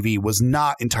on MTV was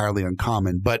not entirely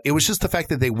uncommon, but it was just the fact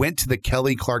that they went to the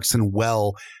Kelly Clarkson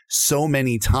well so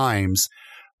many times.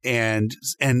 And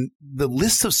the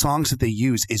list of songs that they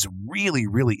use is really,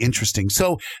 really interesting.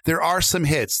 So there are some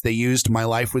hits. They used "My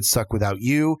Life Would Suck Without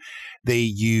You." They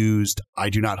used "I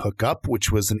Do Not Hook Up,"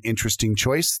 which was an interesting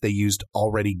choice. They used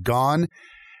 "Already Gone."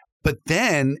 But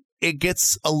then it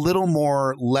gets a little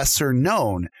more lesser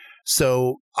known.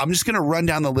 So I'm just going to run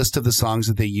down the list of the songs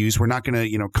that they use. We're not going to,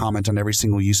 you know, comment on every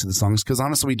single use of the songs because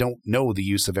honestly, we don't know the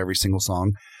use of every single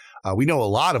song. We know a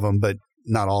lot of them, but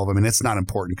not all of them. And it's not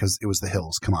important because it was The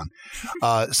Hills. Come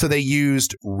on. So they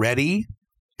used "Ready,"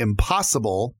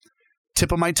 "Impossible,"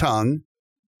 "Tip of My Tongue,"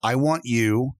 "I Want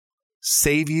You,"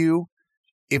 "Save You,"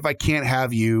 "If I Can't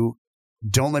Have You,"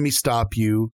 "Don't Let Me Stop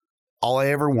You," "All I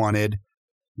Ever Wanted,"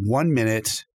 1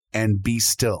 Minute, and Be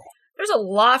Still. There's a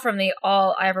lot from the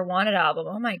All I Ever Wanted album.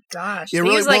 Oh my gosh. It They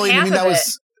really, used like half of that it.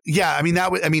 was, yeah, I mean,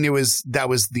 that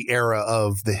was the era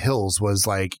of the Hills, was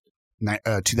like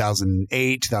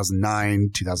 2008, 2009,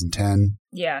 2010.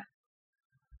 Yeah.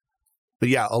 But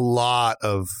yeah, a lot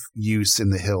of use in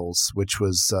the Hills, which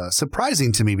was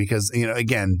surprising to me because,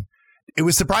 again, it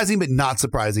was surprising, but not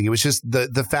surprising. It was just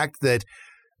the fact that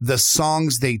the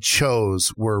songs they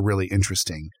chose were really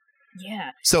interesting.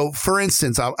 Yeah. So, for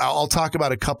instance, I'll talk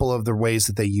about a couple of the ways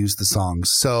that they used the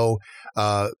songs. So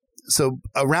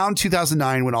around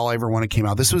 2009, when All I Ever Wanted came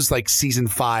out, this was like season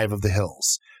 5 of The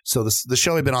Hills. So the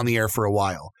show had been on the air for a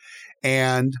while.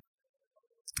 And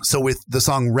so with the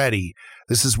song Ready,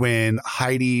 this is when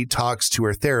Heidi talks to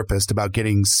her therapist about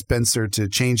getting Spencer to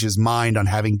change his mind on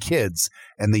having kids.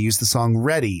 And they use the song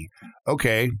Ready.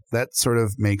 Okay, that sort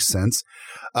of makes sense.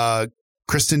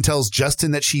 Kristen tells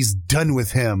Justin that she's done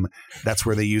with him. That's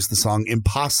where they use the song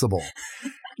Impossible.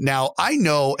 Now, I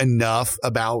know enough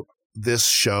about this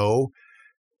show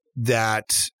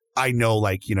that I know,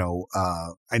 I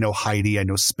know Heidi, I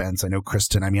know Spence, I know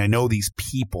Kristen. I mean, I know these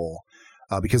people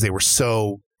because they were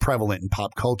so prevalent in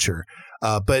pop culture.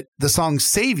 But the song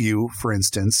Save You, for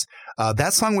instance,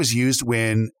 that song was used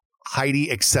when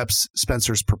Heidi accepts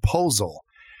Spencer's proposal.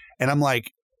 And I'm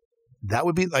like, that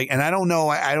would be like, and I don't know,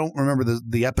 I don't remember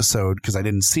the episode because I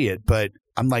didn't see it, but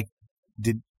I'm like,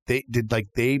 did they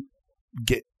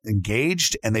get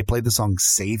engaged and they played the song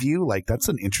Save You? Like, that's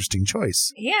an interesting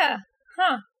choice. Yeah.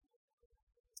 Huh.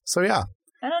 So yeah.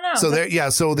 I don't know. So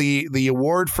so the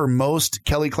award for most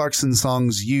Kelly Clarkson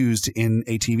songs used in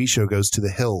a TV show goes to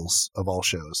The Hills of all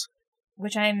shows.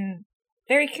 Which I'm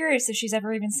very curious if she's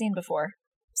ever even seen before.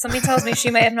 Something tells me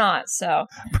she may have not, so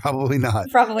Probably not.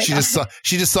 She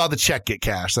just saw the check get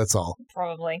cashed, that's all.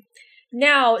 Probably.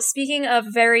 Now, speaking of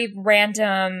very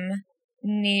random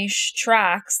niche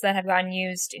tracks that have gotten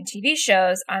used in TV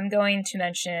shows, I'm going to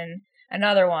mention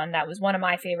another one that was one of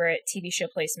my favorite TV show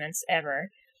placements ever.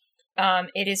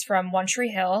 It is from One Tree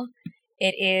Hill.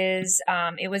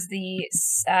 It was the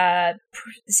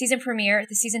season premiere,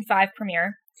 the season 5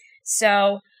 premiere.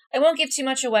 So I won't give too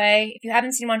much away. If you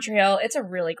haven't seen One Tree Hill, it's a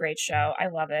really great show. I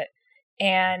love it.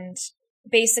 And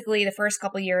basically the first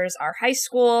couple years are high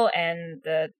school and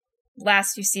the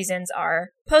last few seasons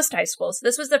are post-high school. So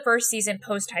this was the first season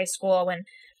post-high school when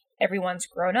everyone's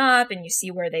grown up and you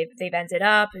see where they've ended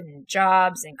up in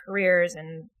jobs and careers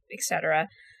and etc.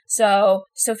 So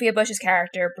Sophia Bush's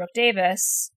character, Brooke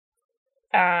Davis,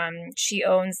 she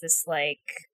owns this like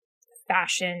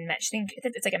fashion, I think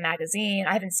it's like a magazine.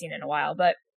 I haven't seen it in a while,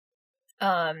 but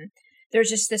there's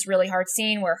just this really hard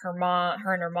scene where her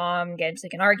and her mom get into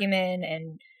like an argument,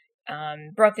 and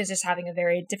Brooke is just having a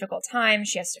very difficult time.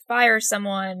 She has to fire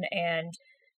someone, and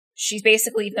she's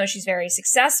basically, even though she's very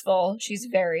successful, she's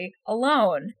very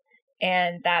alone.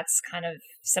 And that's kind of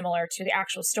similar to the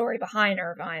actual story behind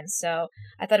Irvine. So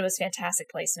I thought it was fantastic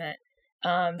placement.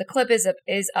 The clip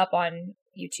is up on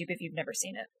YouTube if you've never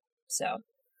seen it. So,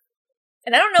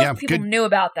 and I don't know if people knew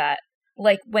about that,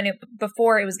 like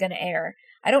before it was going to air.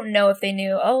 I don't know if they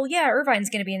knew, oh yeah, Irvine's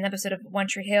going to be in an episode of One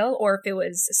Tree Hill, or if it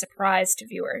was a surprise to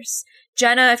viewers.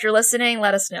 Jenna, if you're listening,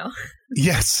 let us know.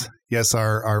 Yes.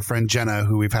 Our friend Jenna,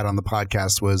 who we've had on the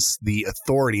podcast, was the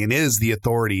authority and is the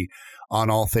authority on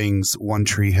all things One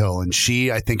Tree Hill. And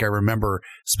I think I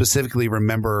specifically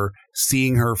remember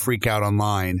seeing her freak out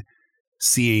online,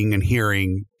 seeing and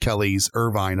hearing Kelly's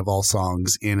Irvine of all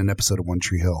songs in an episode of One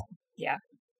Tree Hill. Yeah.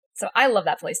 So I love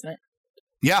that placement.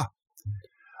 Yeah.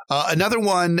 Another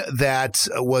one that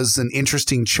was an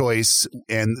interesting choice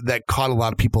and that caught a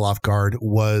lot of people off guard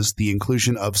was the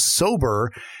inclusion of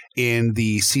Sober in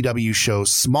the CW show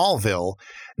Smallville.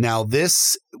 Now,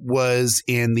 this was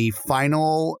in the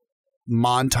final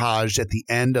montage at the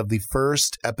end of the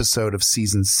first episode of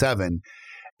season 7.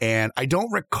 And I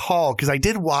don't recall, because I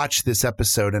did watch this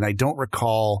episode and I don't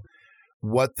recall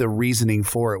what the reasoning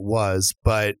for it was,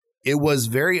 but it was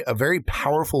a very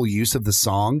powerful use of the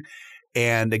song.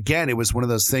 And again, it was one of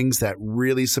those things that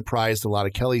really surprised a lot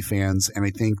of Kelly fans. And I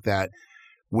think that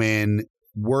when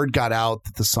word got out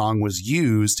that the song was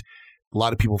used, a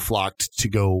lot of people flocked to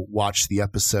go watch the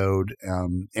episode.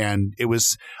 And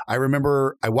I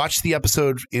remember I watched the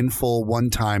episode in full one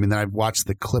time, and then I've watched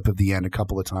the clip of the end a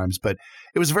couple of times, but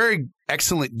it was very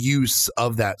excellent use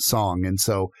of that song. And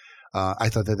so I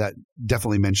thought that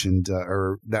definitely mentioned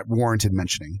or that warranted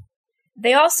mentioning.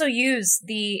 They also use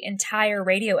the entire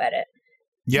radio edit.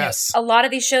 Yes. A lot of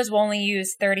these shows will only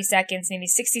use 30 seconds, maybe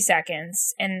 60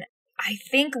 seconds. And I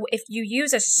think if you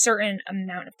use a certain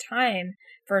amount of time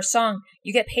for a song,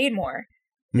 you get paid more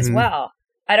as well.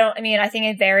 I think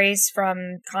it varies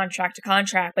from contract to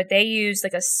contract, but they use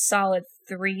like a solid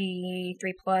 3+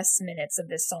 minutes of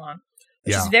this song,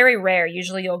 which is very rare.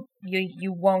 Usually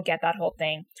you won't get that whole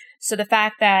thing. So the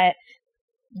fact that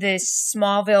this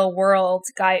Smallville world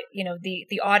got,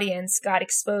 the audience got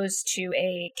exposed to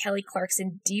a Kelly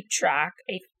Clarkson deep track,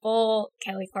 a full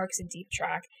Kelly Clarkson deep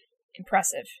track,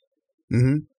 impressive.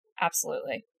 Mm-hmm.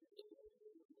 Absolutely.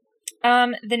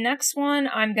 The next one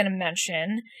I'm going to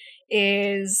mention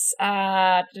is,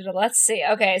 let's see.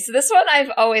 Okay, so this one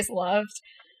I've always loved.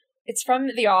 It's from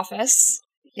The Office.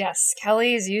 Yes,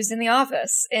 Kelly is used in The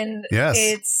Office. And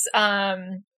it's, I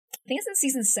think it's in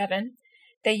season 7.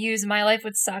 They use My Life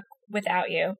Would Suck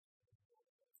Without You.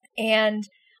 And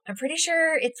I'm pretty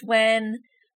sure it's when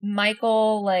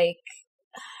Michael,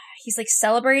 he's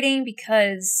celebrating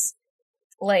because,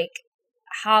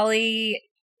 Holly,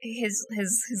 his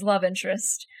love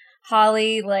interest,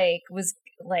 Holly, was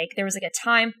there was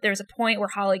a point where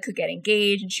Holly could get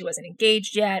engaged and she wasn't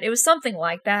engaged yet. It was something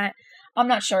like that. I'm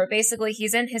not sure. Basically,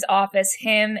 he's in his office.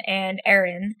 Him and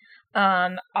Erin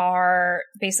are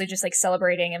basically just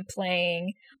celebrating and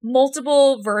playing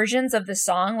multiple versions of the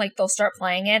song. They'll start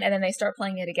playing it and then they start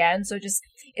playing it again. So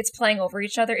it's playing over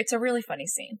each other. It's a really funny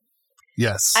scene.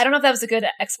 Yes. I don't know if that was a good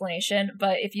explanation,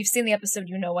 but if you've seen the episode,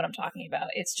 you know what I'm talking about.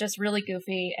 It's just really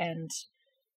goofy and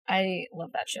I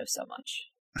love that show so much.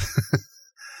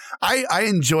 I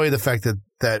enjoy the fact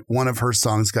that one of her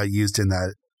songs got used in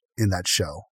that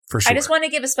show, for sure. I just want to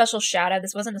give a special shout out.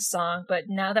 This wasn't a song, but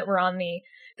now that we're on the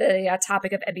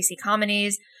topic of NBC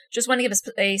comedies, just want to give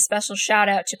a special shout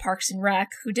out to Parks and Rec,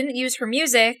 who didn't use her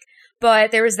music,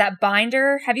 but there was that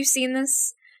binder. Have you seen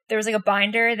this? There was a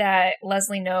binder that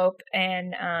Leslie Knope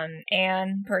and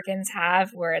Ann Perkins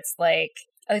have, where it's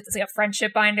it's a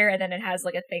friendship binder, and then it has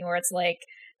a thing where it's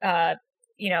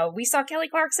we saw Kelly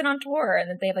Clarkson on tour, and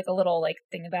then they have a little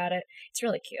thing about it. It's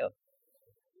really cute.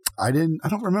 I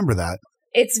don't remember that.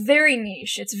 It's very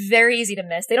niche. It's very easy to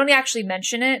miss. They don't actually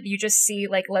mention it. You just see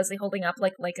Leslie holding up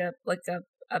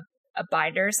a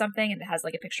binder or something, and it has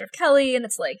a picture of Kelly, and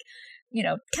it's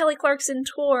Kelly Clarkson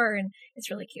tour, and it's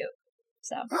really cute.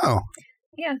 So,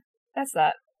 yeah, that's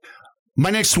that.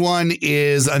 My next one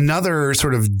is another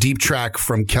sort of deep track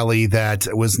from Kelly that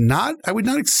I would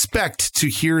not expect to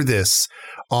hear this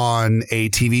on a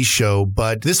TV show,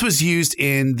 but this was used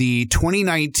in the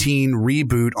 2019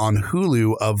 reboot on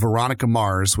Hulu of Veronica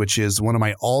Mars, which is one of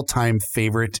my all-time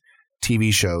favorite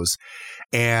TV shows.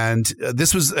 And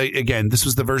this was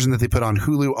the version that they put on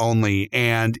Hulu only,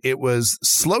 and it was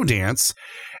Slow Dance,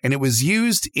 and it was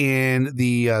used in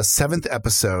the 7th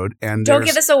episode. And don't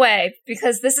give this away,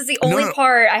 because this is the only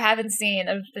part I haven't seen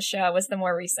of the show, was the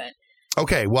more recent.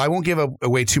 Okay, well, I won't give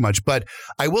away too much, but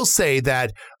I will say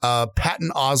that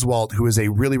Patton Oswalt, who is a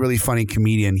really, really funny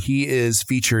comedian, he is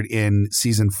featured in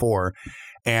season 4.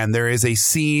 And there is a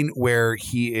scene where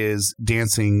he is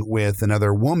dancing with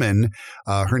another woman.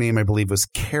 Her name, I believe, was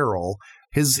Carol.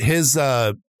 His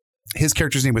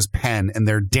character's name was Penn, and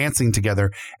they're dancing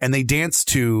together. And they dance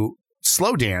to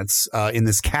Slow Dance in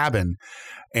this cabin.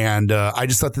 And I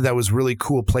just thought that was really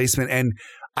cool placement. And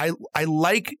I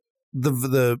like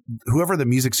the whoever the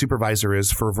music supervisor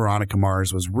is for Veronica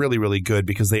Mars was really, really good,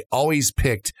 because they always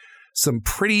picked some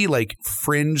pretty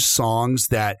fringe songs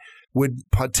that would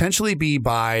potentially be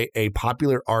by a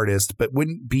popular artist, but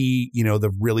wouldn't be,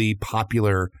 the really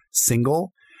popular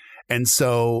single. And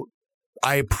so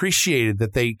I appreciated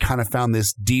that they kind of found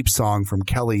this deep song from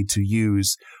Kelly to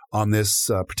use on this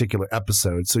particular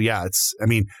episode. So yeah,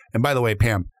 and by the way,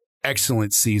 Pam,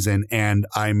 excellent season. And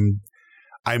I'm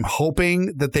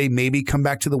hoping that they maybe come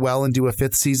back to the well and do a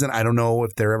 5th season. I don't know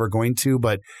if they're ever going to,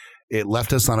 but it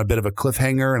left us on a bit of a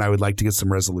cliffhanger, and I would like to get some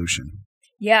resolution.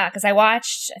 Yeah, because I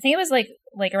watched, I think it was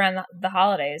around the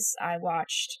holidays, I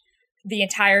watched the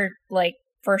entire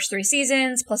first 3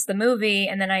 seasons plus the movie,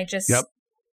 and then I just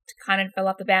kind of fell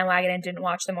off the bandwagon and didn't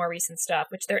watch the more recent stuff,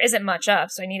 which there isn't much of,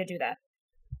 so I need to do that.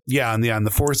 Yeah, and the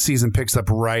 4th season picks up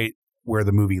right where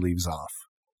the movie leaves off.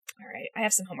 All right, I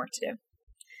have some homework to do.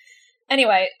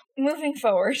 Anyway, moving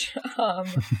forward,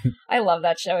 I love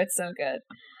that show. It's so good.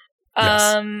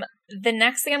 Yes. The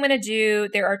next thing I'm going to do,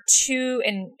 there are 2,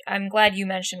 and I'm glad you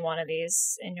mentioned one of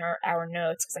these in our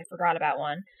notes, because I forgot about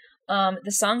one.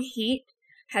 The song Heat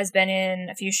has been in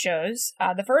a few shows.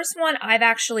 The first one I've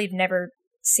actually never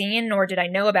seen, nor did I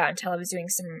know about until I was doing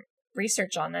some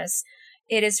research on this.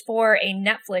 It is for a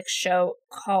Netflix show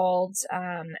called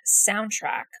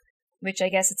Soundtrack, which I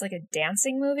guess it's a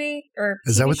dancing movie or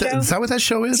TV show. Is that what that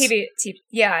show is? TV.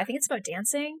 Yeah, I think it's about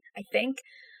dancing, I think.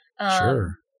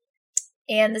 Sure.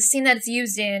 And the scene that it's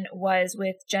used in was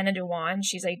with Jenna Dewan.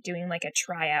 She's like doing like a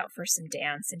tryout for some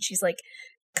dance, and she's like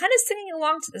kind of singing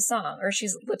along to the song, or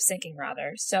she's lip syncing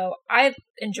rather. So I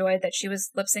enjoyed that she was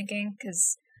lip syncing,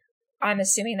 because I'm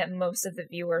assuming that most of the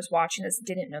viewers watching this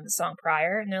didn't know the song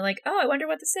prior, and they're like, "Oh, I wonder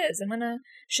what this is. I'm gonna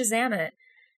Shazam it."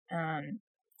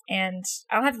 And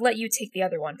I'll have to let you take the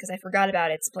other one because I forgot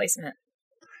about its placement.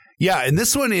 Yeah, and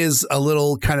this one is a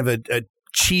little kind of a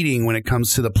cheating when it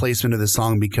comes to the placement of the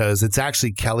song, because it's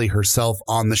actually Kelly herself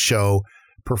on the show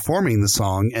performing the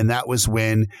song, and that was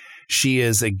when she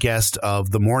is a guest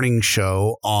of The Morning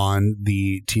Show on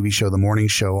the TV show The Morning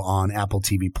Show on Apple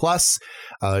TV Plus.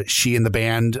 She and the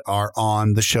band are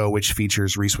on the show, which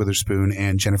features Reese Witherspoon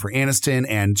and Jennifer Aniston,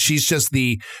 and she's just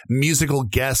the musical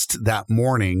guest that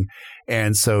morning.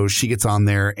 And so she gets on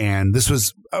there, and this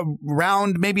was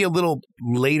around maybe a little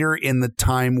later in the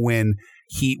time when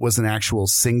Heat was an actual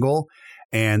single,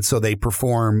 and so they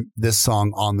perform this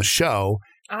song on the show.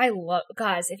 I love,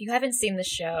 guys, if you haven't seen the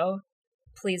show,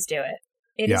 please do it.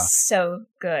 It is so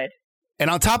good. And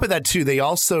on top of that too, they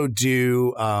also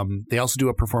do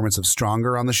a performance of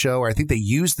Stronger on the show, or I think they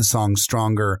use the song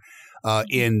Stronger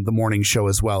in The Morning Show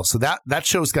as well. So that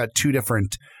show's got two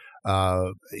different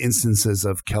instances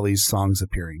of Kelly's songs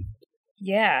appearing.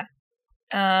 Yeah.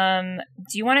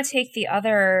 Do you want to take the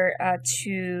other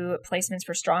two placements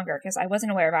for Stronger? Because I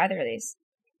wasn't aware of either of these.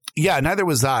 Yeah, neither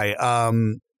was I.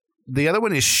 The other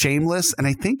one is Shameless, and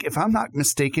I think, if I'm not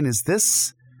mistaken, is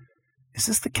this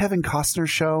the Kevin Costner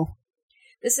show?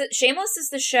 Shameless is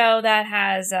the show that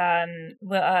has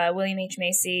William H.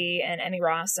 Macy and Emmy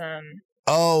Rossum.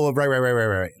 Oh,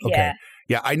 right. Okay. Yeah.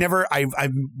 Yeah,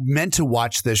 I've meant to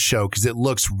watch this show because it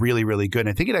looks really, really good. And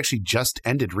I think it actually just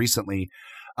ended recently.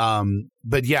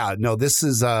 But yeah, no, this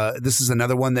is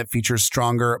another one that features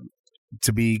Stronger.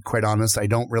 To be quite honest, I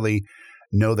don't really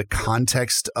know the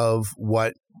context of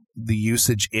what the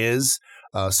usage is.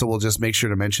 So we'll just make sure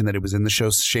to mention that it was in the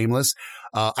show Shameless.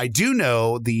 I do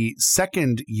know the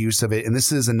second use of it, and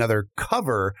this is another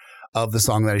cover of the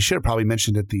song that I should have probably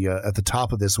mentioned at the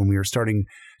top of this when we were talking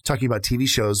about TV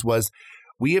shows, was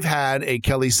we have had a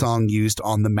Kelly song used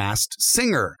on The Masked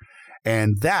Singer.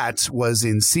 And that was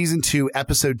in season 2,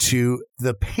 episode 2.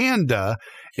 The Panda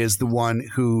is the one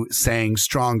who sang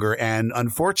Stronger. And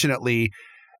unfortunately,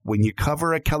 when you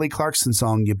cover a Kelly Clarkson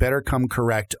song, you better come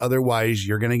correct. Otherwise,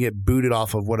 you're going to get booted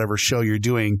off of whatever show you're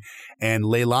doing. And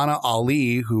Leilani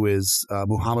Ali, who is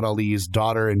Muhammad Ali's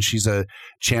daughter, and she's a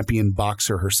champion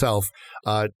boxer herself,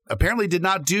 apparently did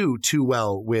not do too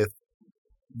well with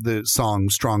the song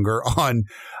Stronger on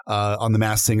The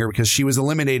Masked Singer, because she was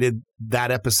eliminated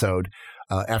that episode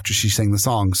after she sang the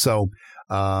song. So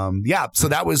so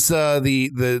that was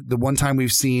the one time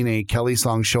we've seen a Kelly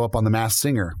song show up on The Masked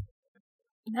Singer.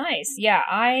 Nice. Yeah,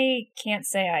 I can't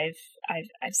say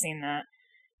I've seen that.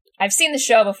 I've seen the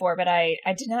show before, but I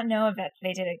did not know that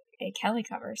they did a Kelly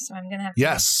cover, so I'm gonna have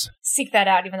to seek that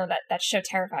out, even though that show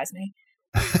terrifies me.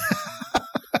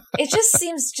 It just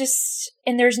seems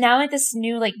and there's now like this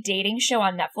new like dating show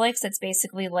on Netflix that's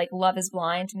basically like Love is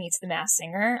Blind meets The Masked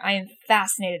Singer. I am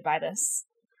fascinated by this.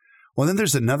 Well, then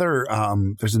there's another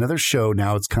show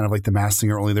now. It's kind of like The Masked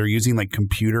Singer, only they're using like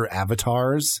computer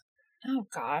avatars. Oh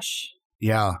gosh.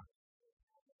 Yeah.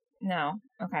 No.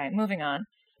 Okay. Moving on.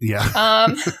 Yeah.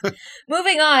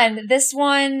 Moving on. This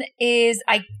one is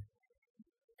I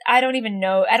don't even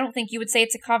know. I don't think you would say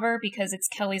it's a cover because it's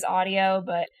Kelly's audio,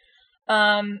 but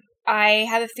I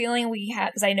have a feeling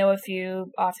because I know a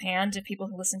few offhand of people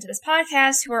who listen to this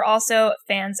podcast who are also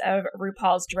fans of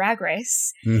RuPaul's Drag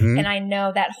Race. Mm-hmm. And I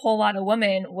know that Whole Lotta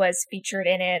Woman was featured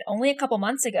in it only a couple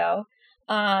months ago.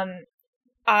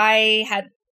 I had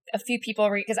a few people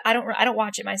because I don't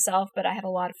watch it myself, but I have a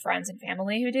lot of friends and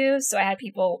family who do. So I had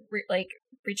people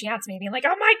reaching out to me being like,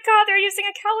 "Oh my God, they're using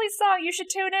a Kelly song. You should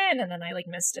tune in." And then I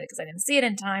missed it because I didn't see it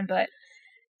in time, but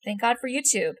thank God for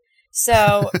YouTube.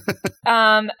 So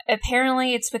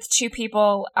apparently it's with two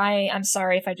people. I'm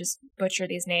sorry if I just butcher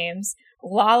these names.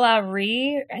 Lala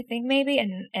Ree, I think maybe,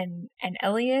 and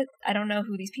Elliot. I don't know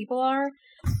who these people are,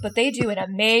 but they do an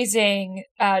amazing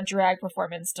drag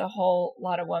performance to Whole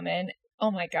Lotta Woman.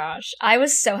 Oh my gosh. I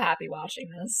was so happy watching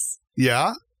this.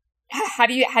 Yeah?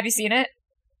 Have you seen it?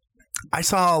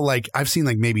 I've seen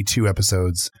maybe 2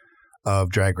 episodes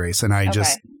of Drag Race, and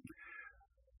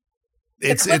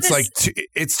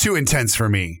it's too intense for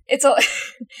me.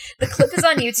 The clip is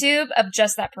on YouTube of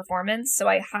just that performance, so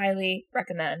I highly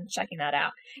recommend checking that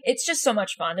out. It's just so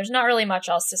much fun. There's not really much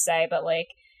else to say, but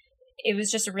it was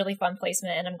just a really fun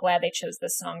placement, and I'm glad they chose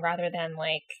this song rather than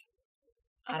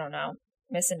I don't know,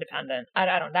 Miss Independent. I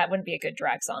don't. That wouldn't be a good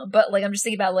drag song, but I'm just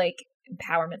thinking about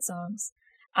empowerment songs.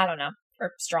 I don't know.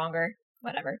 or stronger,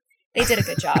 whatever. They did a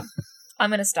good job.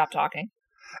 I'm going to stop talking.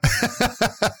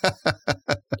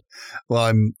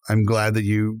 Well, I'm glad that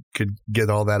you could get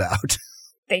all that out.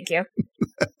 Thank you.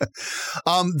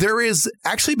 There has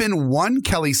actually been one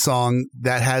Kelly song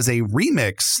that has a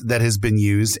remix that has been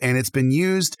used, and it's been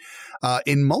used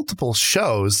in multiple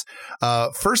shows.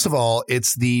 First of all,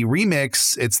 it's the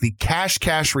remix. It's the Cash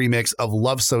Cash remix of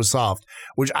Love So Soft,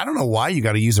 which I don't know why you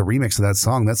got to use a remix of that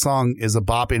song. That song is a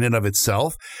bop in and of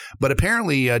itself. But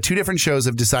apparently 2 different shows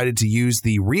have decided to use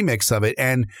the remix of it,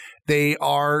 and they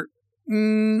are,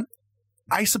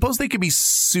 I suppose they could be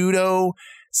pseudo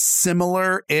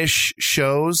similar-ish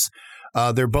shows.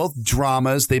 They're both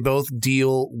dramas. They both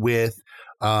deal with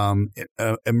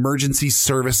emergency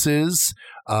services.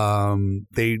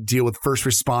 They deal with first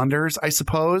responders, I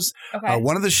suppose. Okay.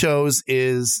 One of the shows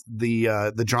is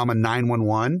the drama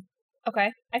 911.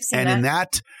 Okay, I've seen and that. in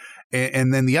that,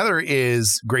 and then the other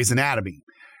is Grey's Anatomy.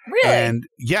 Really? And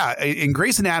yeah, in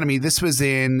Grey's Anatomy, this was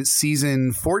in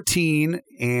season 14,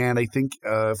 and I think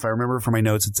if I remember from my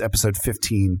notes, it's episode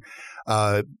 15.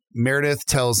 Meredith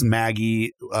tells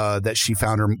Maggie that she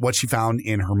found what she found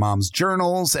in her mom's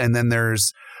journals, and then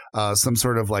there's some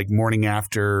sort of like morning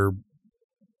after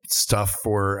stuff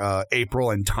for April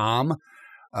and Tom.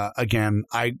 Again,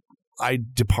 I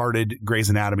departed Grey's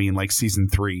Anatomy in like season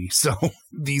 3, so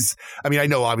I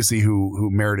know obviously who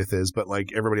Meredith is, but like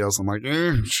everybody else, I'm like,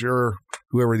 sure,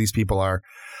 whoever these people are.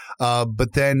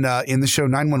 But then in the show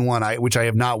 911, which I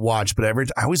have not watched, but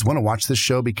I always want to watch this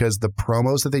show because the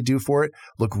promos that they do for it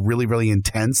look really, really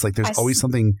intense. Like there's always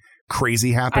something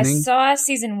crazy happening. I saw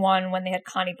season 1 when they had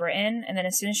Connie Britton, and then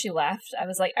as soon as she left, I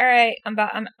was like, all right,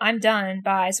 I'm done.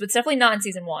 Bye. So it's definitely not in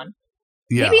season 1.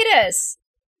 Yeah. Maybe it is.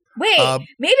 Wait,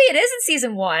 maybe it is in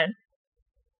season 1.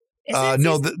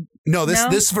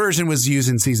 This version was used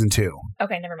in season 2.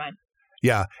 Okay, never mind.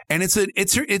 Yeah, and it's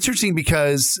interesting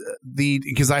because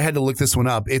I had to look this one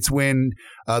up. It's when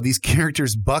these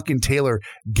characters Buck and Taylor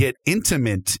get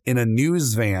intimate in a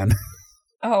news van.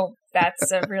 Oh, that's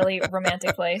a really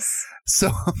romantic place.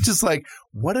 So I'm just like,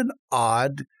 what an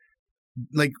odd,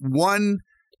 like one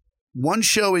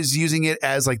show is using it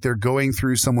as like they're going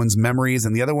through someone's memories,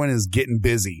 and the other one is getting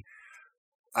busy.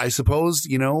 I suppose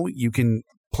you can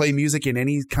play music in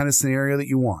any kind of scenario that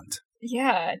you want.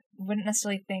 Yeah, wouldn't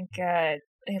necessarily think a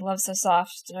Love So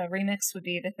Soft remix would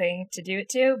be the thing to do it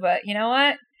to, but you know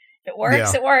what? If it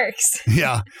works, It works.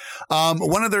 Yeah.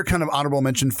 One other kind of honorable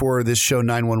mention for this show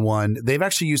 911, they've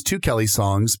actually used 2 Kelly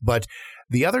songs, but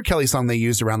the other Kelly song they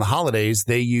used around the holidays,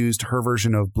 they used her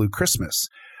version of Blue Christmas.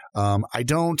 I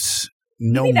don't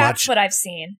know Maybe much. That's what I've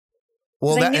seen.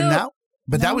 Well,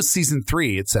 that was season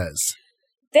 3, it says.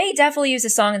 They definitely used a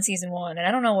song in season 1, and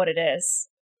I don't know what it is.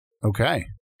 Okay.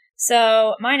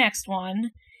 So my next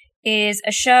one is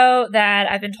a show that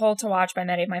I've been told to watch by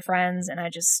many of my friends, and I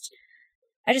just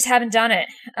haven't done it.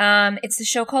 It's a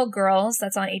show called Girls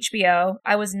that's on HBO.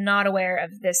 I was not aware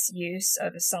of this use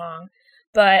of a song,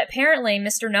 but apparently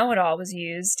Mr. Know-It-All was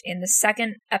used in the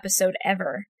 2nd episode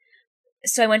ever.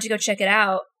 So I went to go check it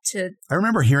out. I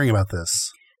remember hearing about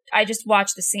this. I just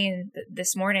watched the scene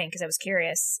this morning because I was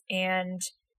curious, and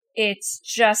it's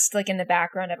just like in the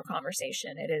background of a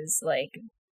conversation. It is like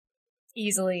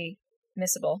easily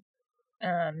missable,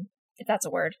 if that's a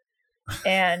word.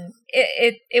 And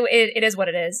it is what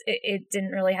it is. It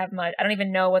didn't really have much. I don't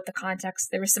even know what the context.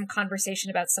 There was some conversation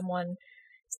about someone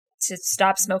to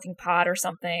stop smoking pot or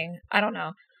something. I don't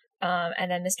know.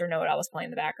 And then Mr. Know-It-All was playing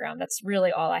in the background. That's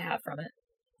really all I have from it.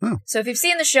 Oh. So if you've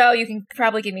seen the show, you can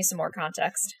probably give me some more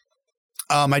context.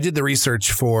 I did the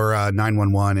research for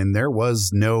 911, and there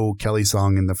was no Kelly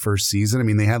song in the first season. I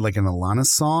mean, they had like an Alanis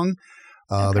song.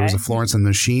 Okay. There was a Florence and the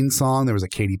Machine song. There was a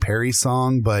Katy Perry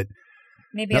song, but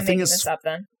maybe I'm making this up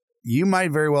then. You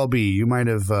might very well be. You might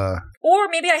have. Or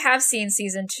maybe I have seen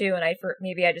season 2, and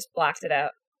maybe I just blacked it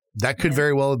out. That could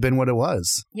very well have been what it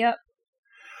was. Yep.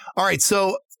 All right,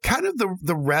 so kind of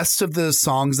the rest of the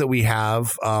songs that we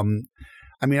have.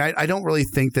 I mean, I don't really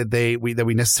think that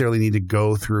we necessarily need to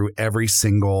go through every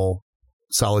single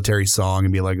solitary song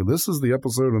and be like, this is the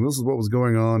episode and this is what was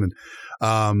going on.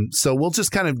 And so we'll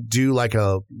just kind of do like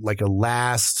a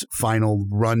last final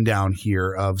rundown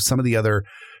here of some of the other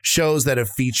shows that have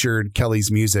featured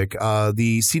Kelly's music.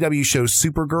 The CW show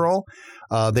Supergirl,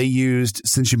 they used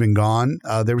Since You've Been Gone.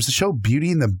 There was a show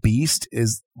Beauty and the Beast.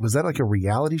 Was that like a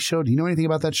reality show? Do you know anything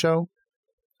about that show?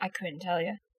 I couldn't tell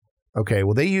you. Okay,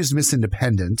 well, they used Miss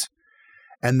Independent.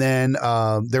 And then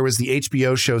there was the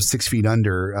HBO show 6 Feet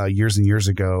Under years and years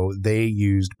ago. They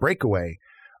used Breakaway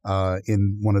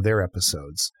in one of their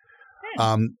episodes.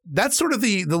 That's sort of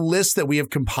the list that we have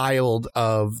compiled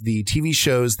of the TV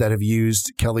shows that have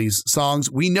used Kelly's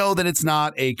songs. We know that it's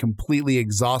not a completely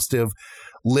exhaustive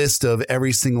list of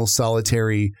every single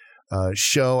solitary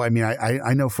show. I mean,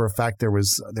 I know for a fact there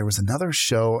was another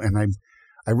show, and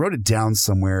I wrote it down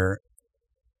somewhere.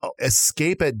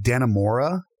 Escape at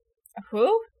Dannemora. Who?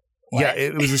 What? Yeah,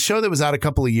 it was a show that was out a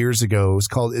couple of years ago. It was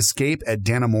called Escape at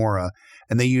Dannemora,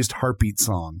 and they used Heartbeat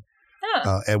Song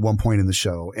at one point in the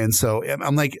show. And so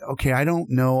I'm like, okay, I don't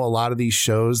know a lot of these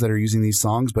shows that are using these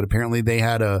songs, but apparently they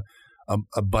had a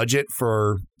budget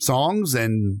for songs,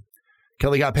 and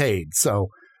Kelly got paid. So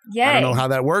Yay. I don't know how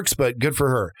that works, but good for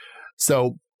her.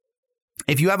 So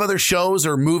if you have other shows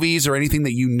or movies or anything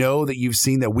that you know that you've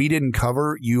seen that we didn't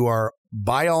cover, you are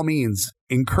by all means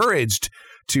encouraged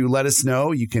to let us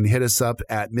know. You can hit us up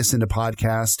at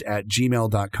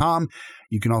missindapodcast@gmail.com.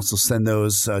 You can also send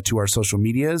those to our social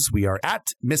medias. We are at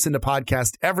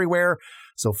missindapodcast everywhere,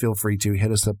 so feel free to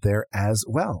hit us up there as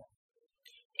well.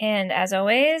 And as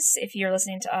always, if you're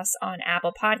listening to us on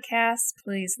Apple Podcasts,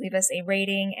 please leave us a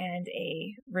rating and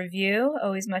a review.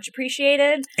 Always much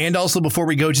appreciated. And also, before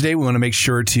we go today, we want to make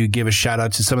sure to give a shout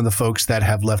out to some of the folks that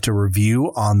have left a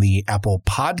review on the Apple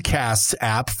Podcasts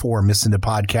app for Missin' the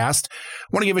Podcast.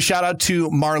 I want to give a shout out to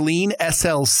Marlene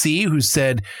SLC, who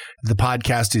said, the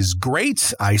podcast is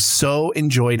great. I so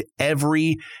enjoyed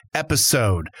every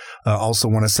episode. Also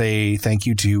want to say thank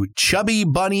you to Chubby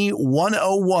Bunny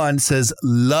 101, says,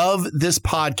 love this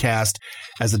podcast.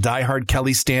 As a diehard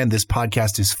Kelly stan, this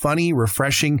podcast is funny,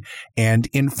 refreshing, and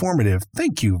informative.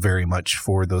 Thank you very much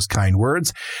for those kind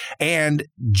words. And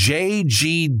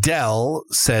JG Dell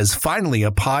says, finally, a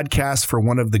podcast for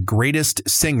one of the greatest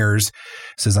singers.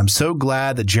 Says, I'm so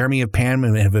glad that Jeremy and Pam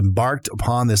have embarked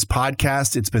upon this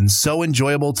podcast. It's been so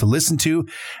enjoyable to listen to,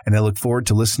 and I look forward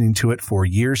to listening to it for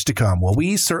years to come. Well,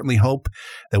 we certainly hope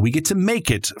that we get to make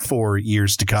it for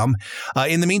years to come.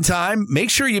 In the meantime,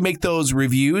 make sure you make those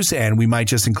reviews, and we might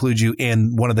just include you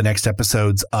in one of the next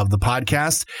episodes of the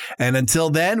podcast. And until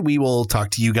then, we will talk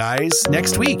to you guys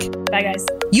next week. Bye, guys.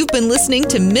 You've been listening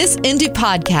to Miss Indie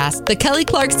Podcast, the Kelly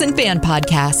Clarkson fan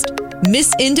podcast.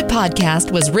 Miss Indie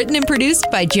Podcast was written and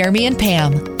produced by Jeremy and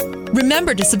Pam.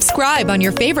 Remember to subscribe on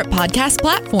your favorite podcast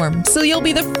platform so you'll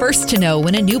be the first to know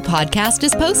when a new podcast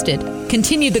is posted.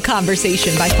 Continue the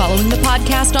conversation by following the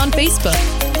podcast on Facebook,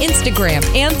 Instagram,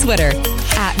 and Twitter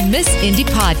at Miss Indie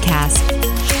Podcast.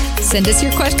 Send us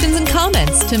your questions and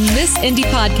comments to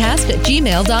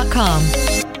missindiepodcast@gmail.com.